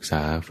ารศึกษ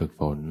าฝึก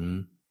ฝน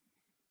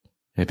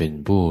ให้เป็น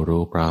ผู้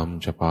รู้พร้อม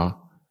เฉพาะ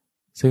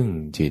ซึ่ง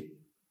จิต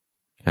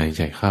หายใ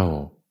จเข้า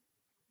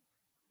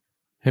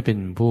ให้เป็น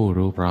ผู้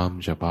รู้พร้อม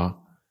เฉพาะ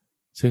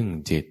ซึ่ง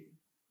จิต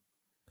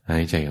หา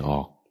ยใจอ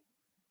อก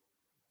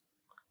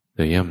เธ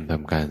อย่อมท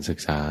ำการศึก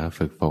ษา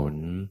ฝึกฝน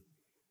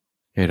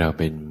ให้เรา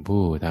เป็น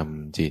ผู้ท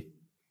ำจิต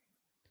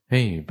ใ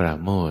ห้ปรา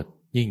โมทย์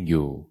ยิ่งอ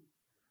ยู่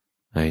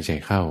หายใจ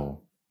เข้า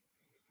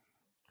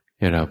ใ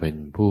ห้เราเป็น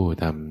ผู้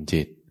ทำ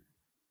จิต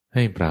ใ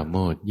ห้ปราโม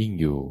ทย์ยิ่ง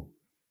อยู่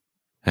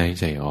หาย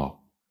ใจออก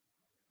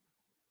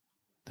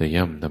เธอ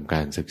ย่อมทำก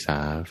ารศึกษา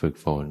ฝึก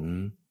ฝน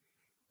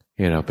ใ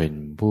ห้เราเป็น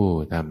ผู้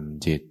ท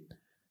ำจิต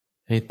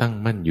ให้ตั้ง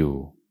มั่นอยู่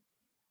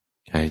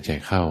หายใจ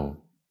เข้า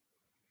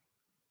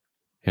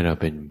ให้เรา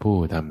เป็นผู้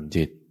ทำ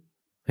จิต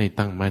ให้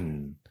ตั้งมั่น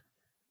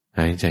ห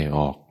ายใจอ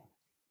อก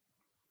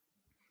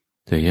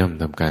เธอย่อม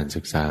ทำการ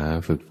ศึกษา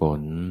ฝึกฝ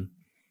น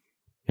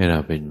ให้เรา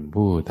เป็น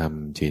ผู้ท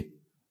ำจิต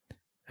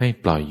ให้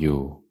ปล่อยอยู่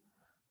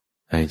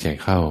หายใจ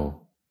เข้า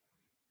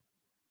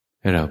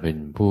ให้เราเป็น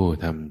ผู้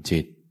ทำ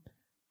จิต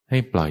ให้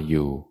ปล่อยอ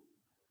ยู่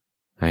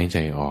หายใจ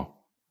ออก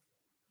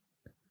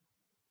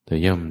เธอ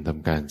ย่อมท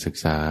ำการศึก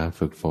ษา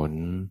ฝึกฝน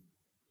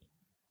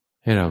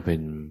ให้เราเป็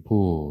น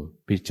ผู้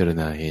พิจาร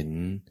ณาเห็น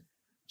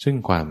ซึ่ง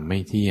ความไม่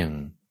เที่ยง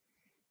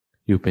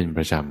อยู่เป็นป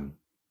ระจ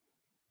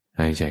ำ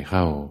หายใจเ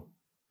ข้า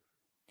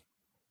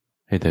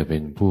ให้เธอเป็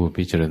นผู้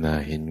พิจารณา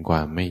เห็นคว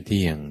ามไม่เ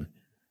ที่ยง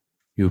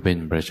อยู่เป็น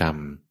ประจ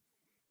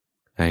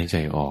ำหายใจ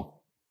ออก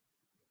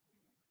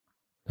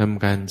ท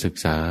ำการศึก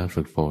ษา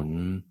ฝึกฝน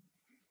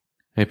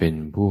ให้เป็น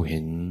ผู้เห็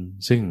น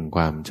ซึ่งค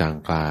วามจาง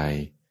คลาย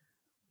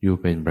อยู่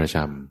เป็นประจ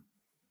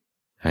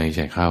ำหายใจ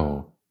เข้า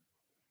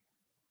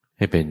ใ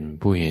ห้เป็น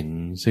ผู้เห็น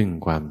ซึ่ง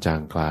ความจา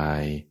งคลา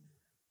ย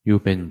อยู่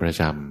เป็นประ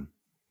จ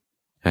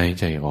ำหาย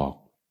ใจออก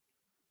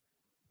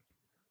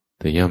เ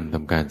ธอย่อมท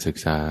ำการศึก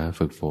ษา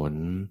ฝึกฝน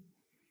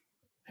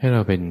ให้เร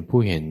าเป็น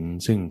ผู้เห็น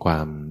ซึ่งควา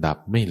มดับ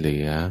ไม่เหลื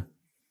อ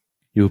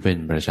อยู่เป็น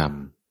ประจ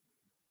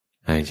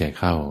ำหายใจ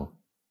เข้า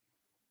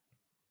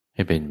ใ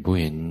ห้เป็นผู้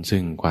เห็น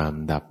ซึ่งความ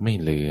ดับไม่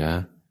เหลือ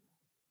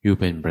อยู่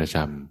เป็นประจ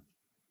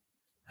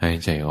ำหาย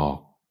ใจออก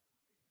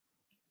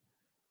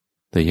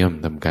เธอย่อม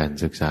ทำการ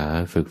ศึกษา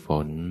ฝึกฝ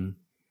น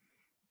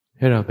ใ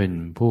ห้เราเป็น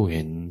ผู้เ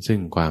ห็นซึ่ง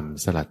ความ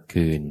สลัด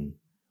คืน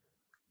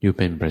อยู่เ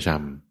ป็นประจ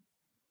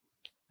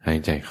ำหาย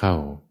ใจเข้า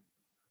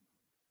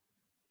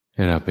ใ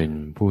ห้เราเป็น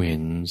ผู้เห็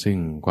นซึ่ง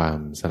ความ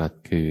สลัด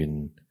คืน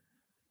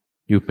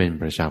อยู่เป็น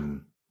ประจ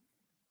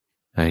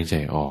ำหายใจ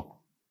ออก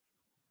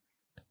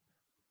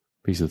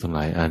ภิกษุทั้งหล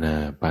ายอานา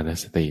ปาน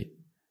สติ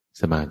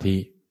สมาธิ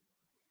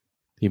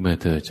ที่เมื่อ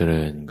เธอเจ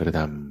ริญกระท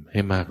ำให้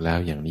มากแล้ว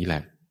อย่างนี้แหล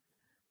ะ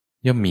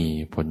ย่อมมี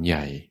ผลให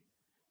ญ่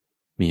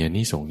มีอา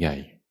นิสงส์ใหญ่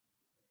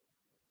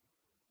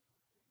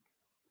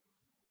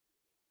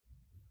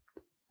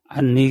อั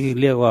นนี้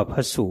เรียกว่าพร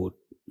ะสูตร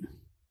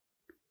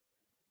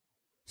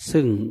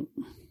ซึ่ง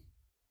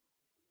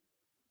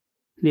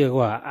เรียก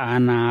ว่าอา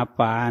นาป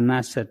าน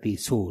สติ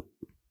สูตร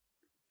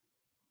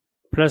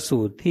พระสู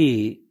ตรที่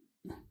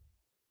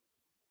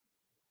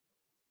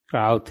ก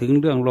ล่าวถึง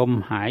เรื่องลม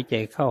หายใจ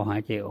เข้าหา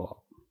ยใจออก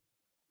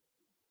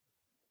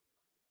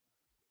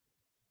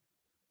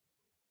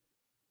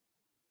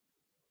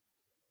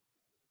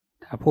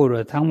ถ้าพูดโด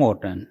ยทั้งหมด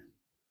นั้น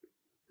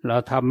เรา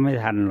ทำไม่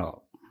ทันหรอก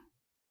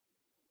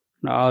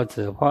เราเอาเฉ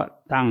พาะ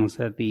ตั้งส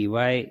ติไ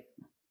ว้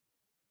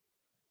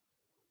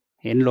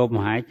เห็นลม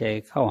หายใจ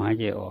เข้าหาย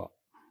ใจออก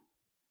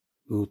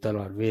อยู่ตล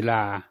อดเวล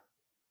า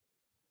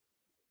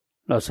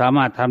เราสาม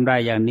ารถทำได้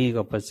อย่างนี้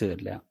ก็ประเสริฐ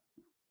แล้ว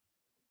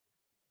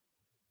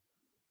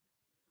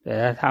แต่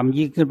ถ้าทำ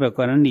ยิ่งขึ้นไปก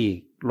ว่านั้นอีก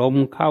ลม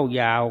เข้า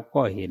ยาว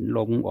ก็เห็นล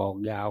มออก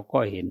ยาวก็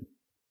เห็น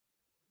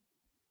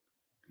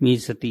มี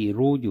สติ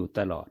รู้อยู่ต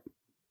ลอด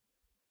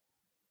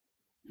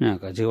น่ะ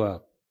ก็ชื่อว่า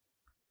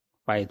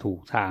ไปถูก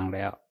ทางแ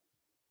ล้ว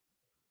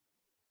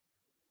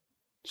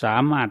สา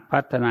มารถพั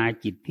ฒนา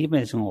จิตที่ไ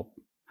ม่สงบ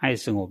ให้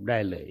สงบได้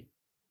เลย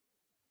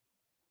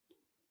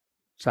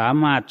สา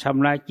มารถช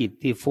ำระจิต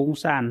ที่ฟุ้ง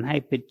ซ่านให้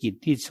เป็นจิต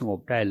ที่สงบ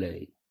ได้เลย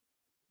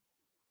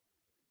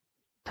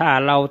ถ้า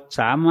เรา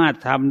สามารถ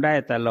ทำได้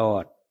ตลอ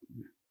ด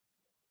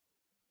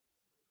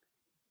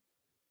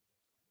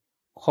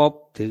ครบ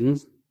ถึง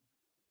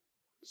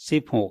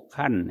16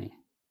 ขั้นนี่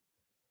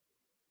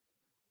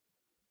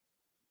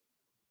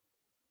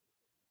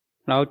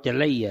เราจะ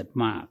ละเอียด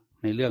มาก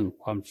ในเรื่อง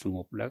ความสง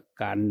บและ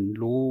การ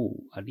รู้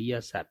อริย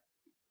สัจ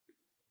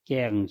แ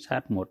จ้งชั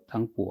ดหมด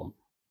ทั้งปวง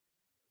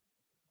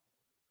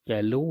จะ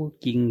รู้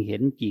จริงเห็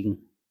นจริง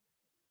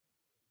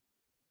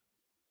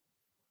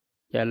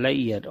จะละ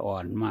เอียดอ่อ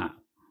นมาก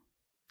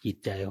จิต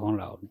ใจของ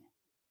เรา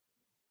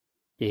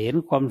จะเห็น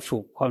ความสุ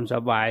ขความส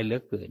บายเหลื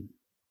อเกิน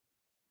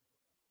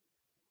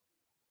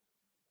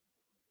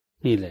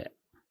นี่แหละ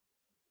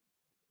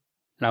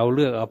เราเ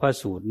ลือกเอาพระ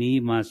สูตรนี้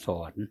มาส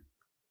อน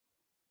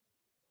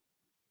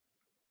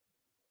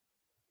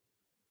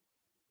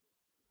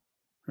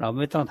เราไ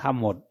ม่ต้องท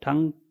ำหมดทั้ง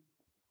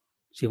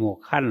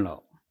16 ขั้นหรอ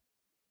ก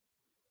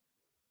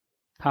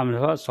ทำเฉ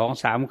พาะ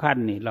2-3 ขั้น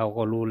นี่เรา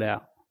ก็รู้แล้ว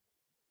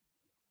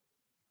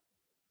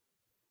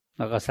เร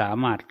าก็สา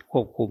มารถค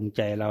วบคุมใ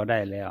จเราได้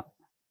แล้ว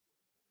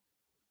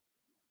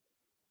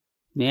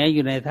แม้อ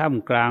ยู่ในท่าม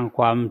กลางค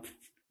วาม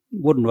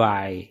วุ่นวา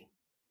ย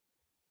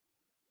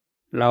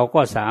เรา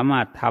ก็สามา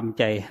รถทำ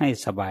ใจให้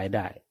สบายไ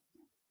ด้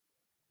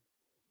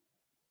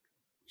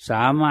ส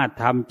ามารถ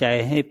ทำใจ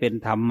ให้เป็น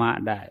ธรรมะ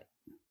ได้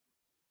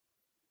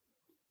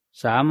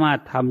สามารถ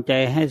ทำใจ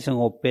ให้ส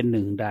งบเป็นห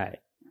นึ่งได้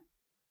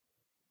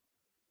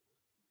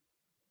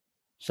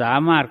สา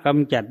มารถก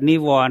ำจัดนิ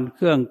วรณ์เค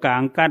รื่องกลา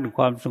งกั้นค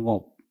วามสง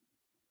บ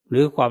ห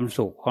รือความ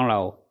สุขของเรา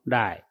ไ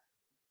ด้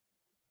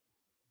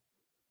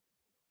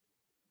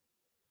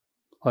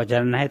เพราะฉะ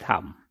นั้นให้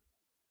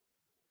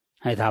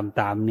ทำ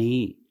ตามนี้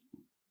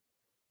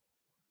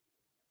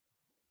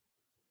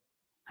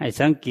ให้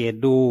สังเกต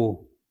ดู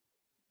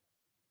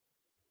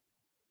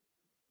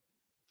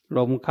ล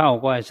มเข้า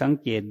ก็ให้สัง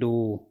เกตดู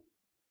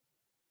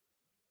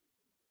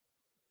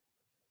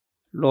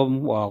ลม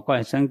ออกก็ใ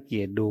ห้สังเก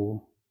ตดู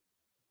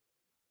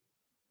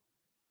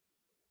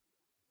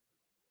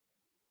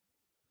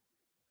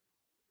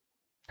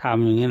ท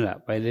ำอย่างนี้แหละ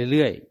ไปเ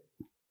รื่อยๆ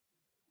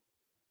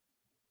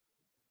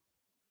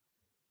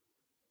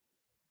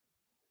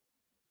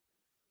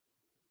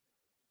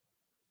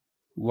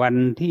วัน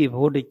ที่พร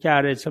ะพุทธเจ้า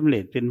ได้สำเร็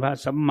จเป็นพระ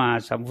สัมมา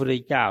สัมพุทธ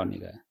เจ้านี่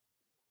ก็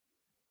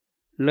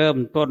เริ่ม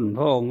ต้นพ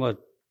ระองค์ก็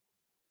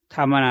ท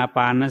ำอานาป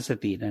านส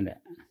ตินั่นแหละ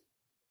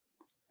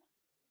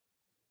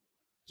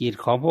จิต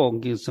ของพระองค์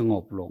จึงสง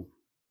บลง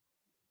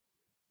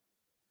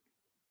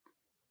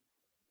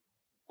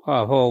เพราะ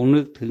พระองค์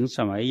นึกถึงส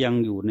มัยยัง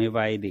อยู่ใน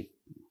วัยเด็ก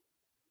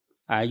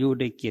อายุ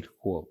ได้7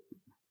 ขวบ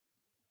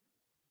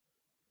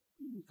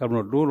กำหน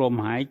ดรู้ลม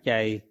หายใจ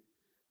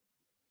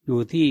อยู่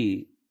ที่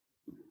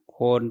โค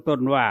นต้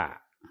นว่า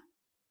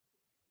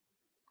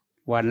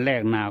วันแร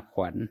กนาข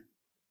วัญ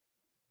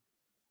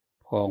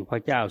ของพร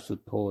ะเจ้าสุ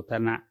โธท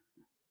นะ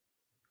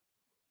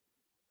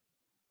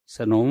ส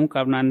นมก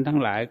ำนันทั้ง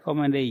หลายก็ไ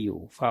ม่ได้อยู่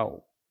เฝ้า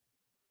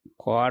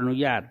ขออนุ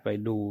ญาตไป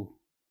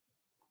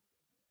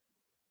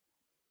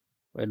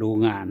ดู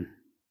งาน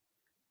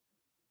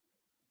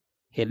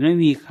เห็นไม่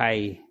มีใคร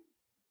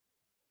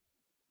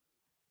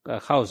ก็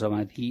เข้าสม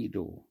าธิ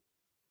ดู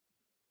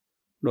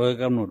โดย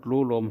กำหนด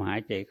รู้ลมหาย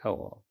ใจเข้า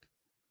ออก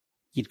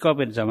จิตก็เ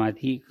ป็นสมา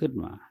ธิขึ้น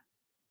มา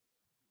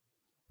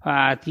พระ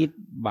อาทิต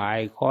ย์บ่าย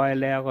คอย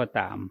แล้วก็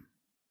ตาม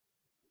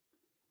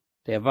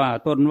แต่ว่า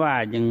ต้นว่า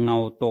ยังเงา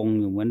ตรง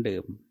อยู่เหมือนเดิ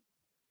ม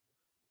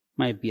ไ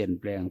ม่เปลี่ยน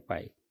แปลงไป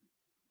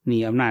นี่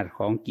อำนาจข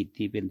องจิต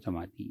ที่เป็นสม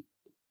าธิ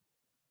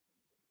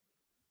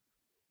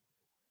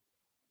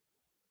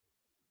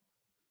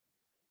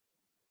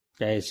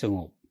ใจสง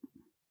บ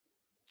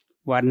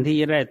วันที่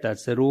จะได้ตรั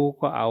สรู้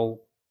ก็เอา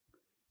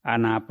อา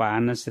นาปา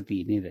นสติ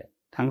นี่แหละ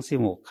ทั้ง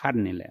16 ขั้น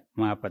นี่แหละ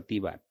มาปฏิ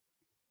บัติ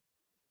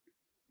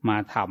มา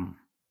ท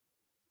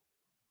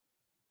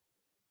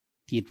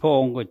ำจิตพระอ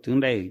งค์ก็ถึง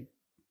ได้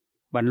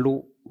บรรลุ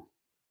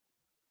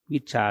วิ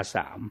ชชา 3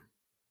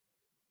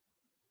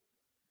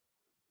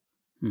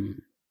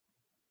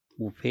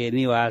บุพเพ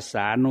นิวาส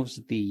านุส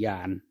ติญา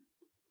ณ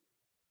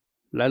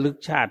ระลึก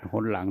ชาติห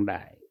นหลังไ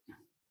ด้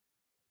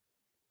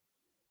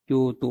จู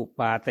ตุป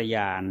าตญ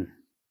าณ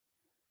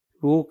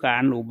รู้กา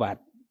รอุบั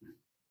ติ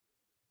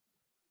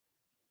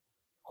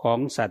ของ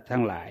สัตว์ทั้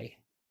งหลาย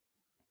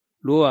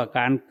รู้ว่าก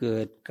ารเกิ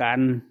ดการ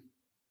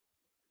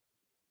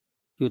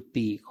จุ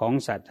ติของ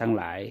สัตว์ทั้ง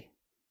หลาย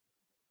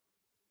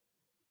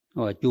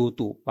จู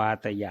ตุปา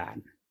ตญาณ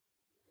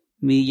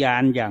มีญา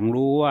ณอย่าง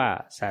รู้ว่า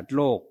สัตว์โ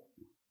ลก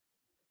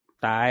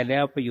ตายแล้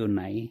วไปอยู่ไ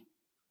หน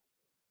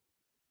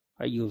ไป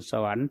อยู่ส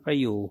วรรค์ไป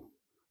อยู่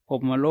พร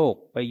หมโลก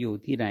ไปอยู่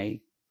ที่ไหน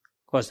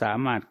ก็สา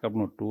มารถกำห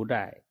นดรู้ไ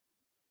ด้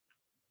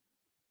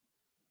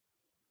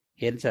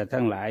เห็นสัตว์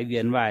ทั้งหลายเวี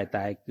ยนว่ายต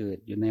ายเกิด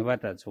อยู่ในวั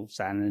ฏสงส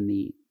าร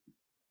นี้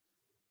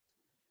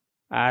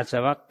อาส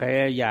วัคค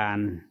ยญาณ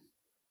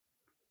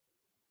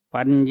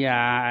ปัญญา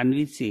อัน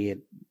วิเศษ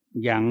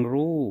อย่าง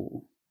รู้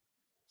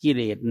กิเ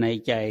ลสใน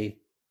ใจ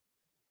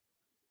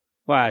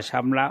ว่าช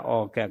ำระอ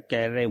อกจากใจ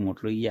ได้หมด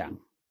หรือยัง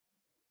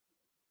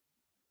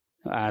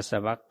อาส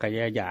วัคคย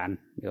ญาณ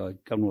เดี๋ยว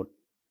กำหนด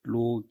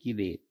รู้กิเ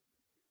ลส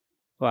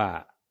ว่า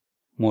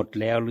หมด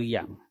แล้วหรือ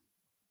ยัง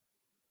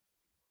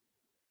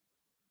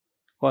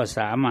ก็ส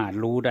ามารถ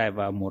รู้ได้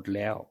ว่าหมดแ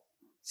ล้ว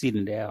สิ้น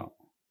แล้ว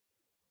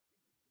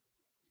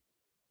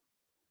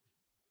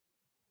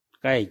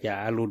ใกล้จะ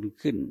อรุณ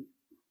ขึ้น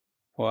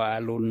พออ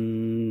รุณ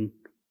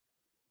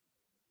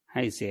ใ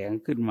ห้แสง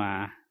ขึ้นมา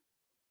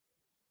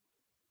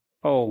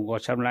พระองค์ก็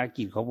ชำระ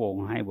กิจของพระอง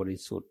ค์ให้บริ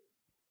สุทธิ์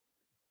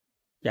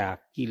จาก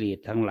กิเลส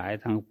ทั้งหลาย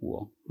ทั้งปว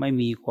งไม่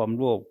มีความ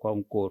โลภความ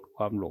โกรธค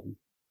วามหลง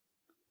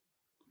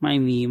ไม่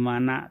มีมา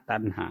นะตั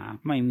ณหา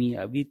ไม่มี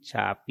อวิชช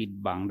าปิด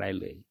บังได้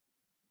เลย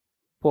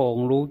พระอง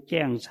ค์รู้แ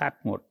จ้งชัด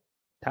หมด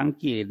ทั้ง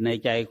กิเลสใน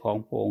ใจของ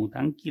พระองค์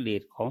ทั้งกิเล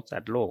สของสั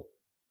ตว์โลก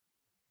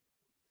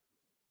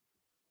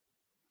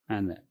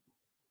นั่นแหละ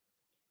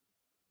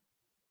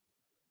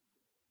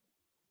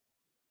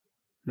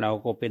เรา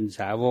ก็เป็นส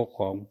าวก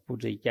ของพระพุท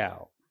ธเจ้า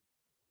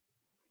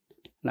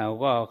เรา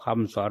ก็เอาค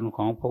ำสอนข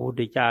องพระพุท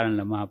ธเจ้านั่นแห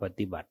ละมาป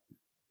ฏิบัติ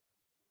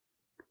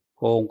พ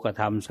ระองค์ก็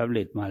ทำสำเ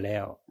ร็จมาแล้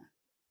ว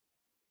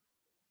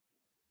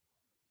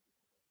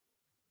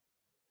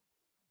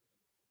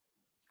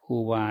ครู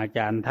บาอาจ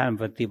ารย์ท่าน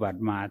ปฏิบัติ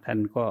มาท่าน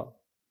ก็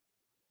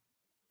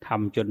ท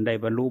ำจนได้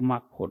บรรลุมรร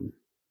คผล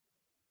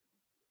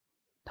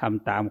ท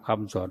ำตามค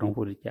ำสอนของพระ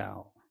พุทธเจ้า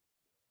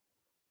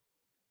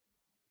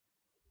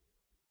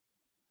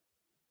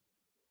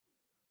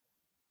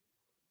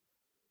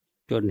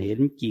จนเห็น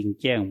จริง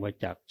แจ้งประ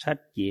จักษ์ชัด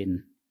เจน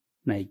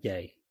ในใจ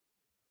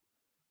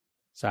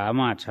สา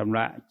มารถชำร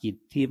ะจิต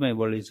ที่ไม่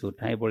บริสุท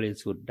ธิ์ให้บริ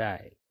สุทธิ์ได้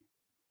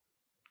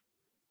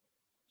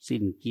สิ้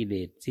นกิเล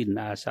สสิ้น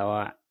อาสว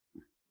ะ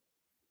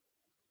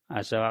อ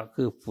าสวะ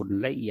คือฝุ่น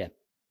ละเอียด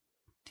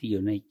ที่อ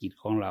ยู่ในจิต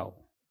ของเรา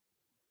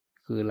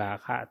คือรา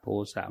คะโท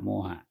สะโม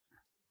หะ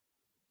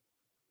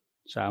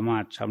สามา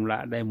รถชำระ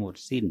ได้หมด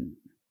สิ้น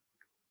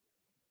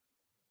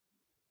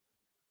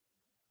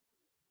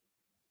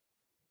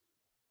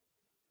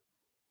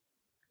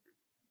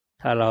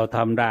ถ้าเราท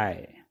ำได้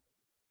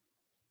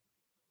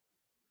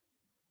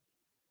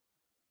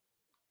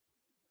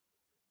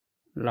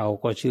เรา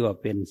ก็ชื่อว่า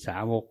เป็นสา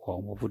วกของ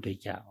พระพุทธ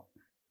เจ้า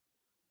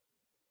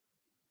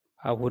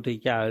พระพุทธ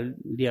เจ้า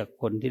เรียก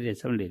คนที่ได้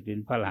สำเร็จเป็น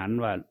พระอรหันต์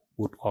ว่า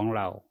บุตรของเ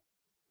รา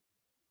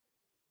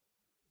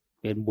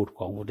เป็นบุตรข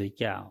องพระพุทธ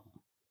เจ้า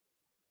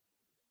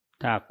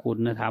ถ้าคุ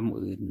ณธรรม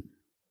อื่น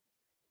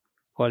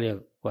ก็เรียก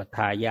ว่าท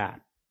ายาท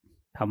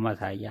ธรรม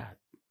ทายาท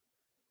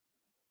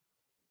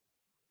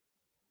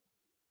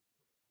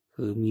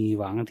คือมี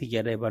หวังที่จ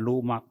ะได้บรรลุ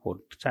มรรคผล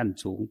ชั้น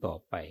สูงต่อ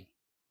ไป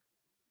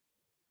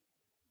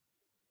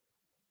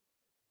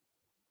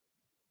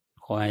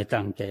ขอให้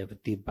ตั้งใจป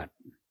ฏิบัติ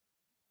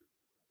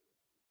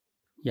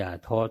อย่า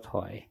ท้อถ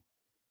อย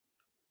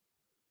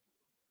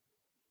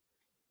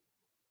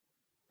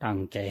ตั้ง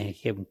ใจให้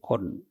เข้มข้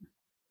น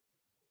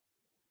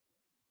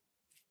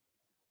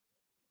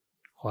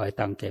ขอให้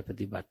ตั้งใจป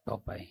ฏิบัติต่อ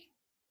ไป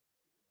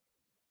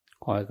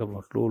ขอให้กำหน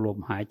ดรู้ลม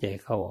หายใจ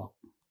เข้าออก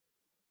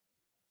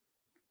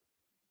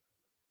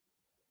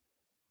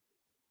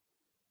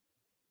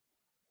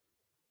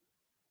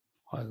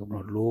ขอให้กำหน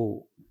ดรู้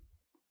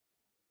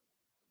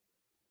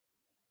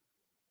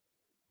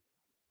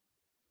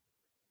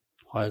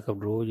ขอให้กำหนด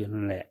รู้อยู่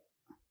นั่นแหละ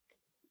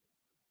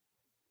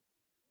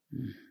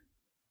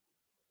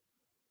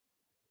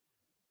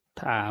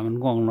ถ้ามัน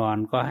ง่วงนอน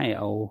ก็ให้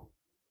เอา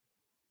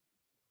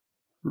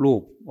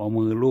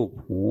มือลูบ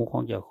หูขอ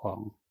งเจ้าของ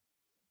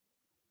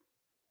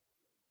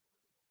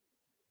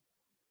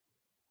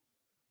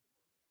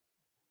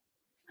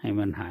ให้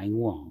มันหาย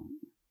ง่วง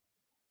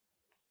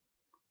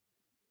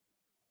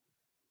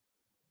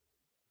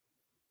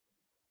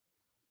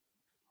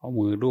เอา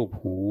มือลูบ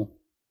หู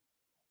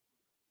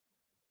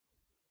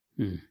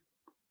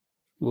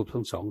ลูบ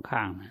ทั้งสองข้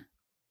างนะ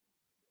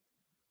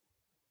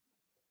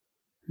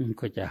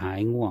ก็จะหาย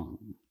ง่วง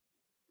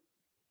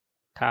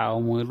ถ้าเอา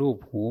มือลูบ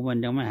หูมัน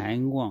ยังไม่หาย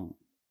ง่วง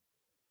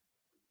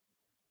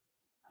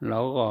เรา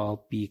ก็เอา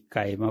ปีกไ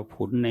ก่มา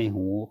ผุนใน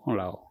หูของ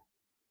เรา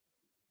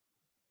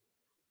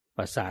ป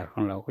ระสาทข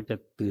องเราก็จะ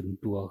ตื่น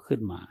ตัวขึ้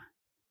นมา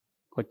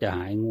ก็จะห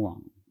ายง่วง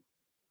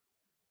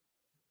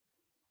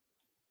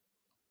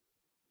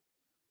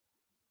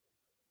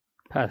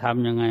ถ้าท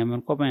ำยังไงมัน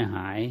ก็ไม่ห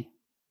าย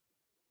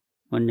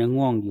มันยัง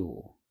ง่วงอยู่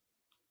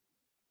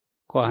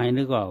ก็ให้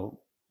นึกว่า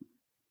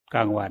ก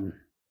ลางวัน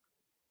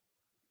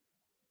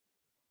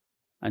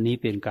อันนี้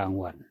เป็นกลาง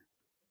วัน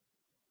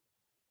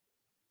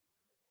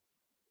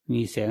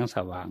มีแสงส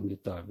ว่างอยู่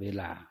ตลอดเว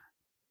ลา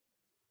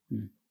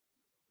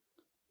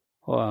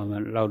เพราะว่า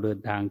เราเดิน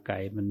ทางไกล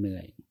มันเหนื่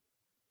อย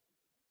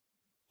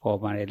พอ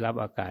มาได้รับ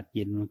อากาศเ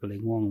ย็นมันก็เลย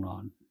ง่วงนอ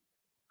น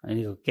อัน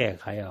นี้ก็แก้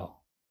ไขเอา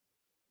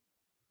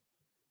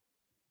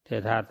แต่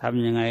ถ้าท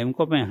ำยังไงมัน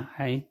ก็ไม่หา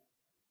ย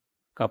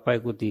กลับไป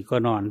กุฏิก็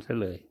นอนซะ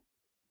เลย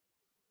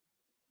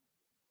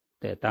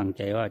แต่ตั้งใ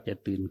จว่าจะ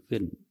ตื่นขึ้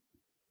น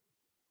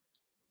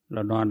เร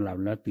านอนหลับ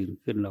แล้วตื่น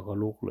ขึ้นเราก็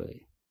ลุกเลย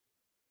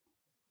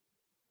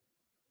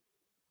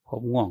ควา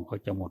มง่วงก็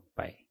จะหมดไ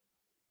ป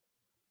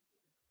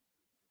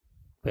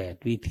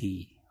8 วิธี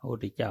พระพุท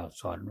ธเจ้า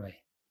สอนไว้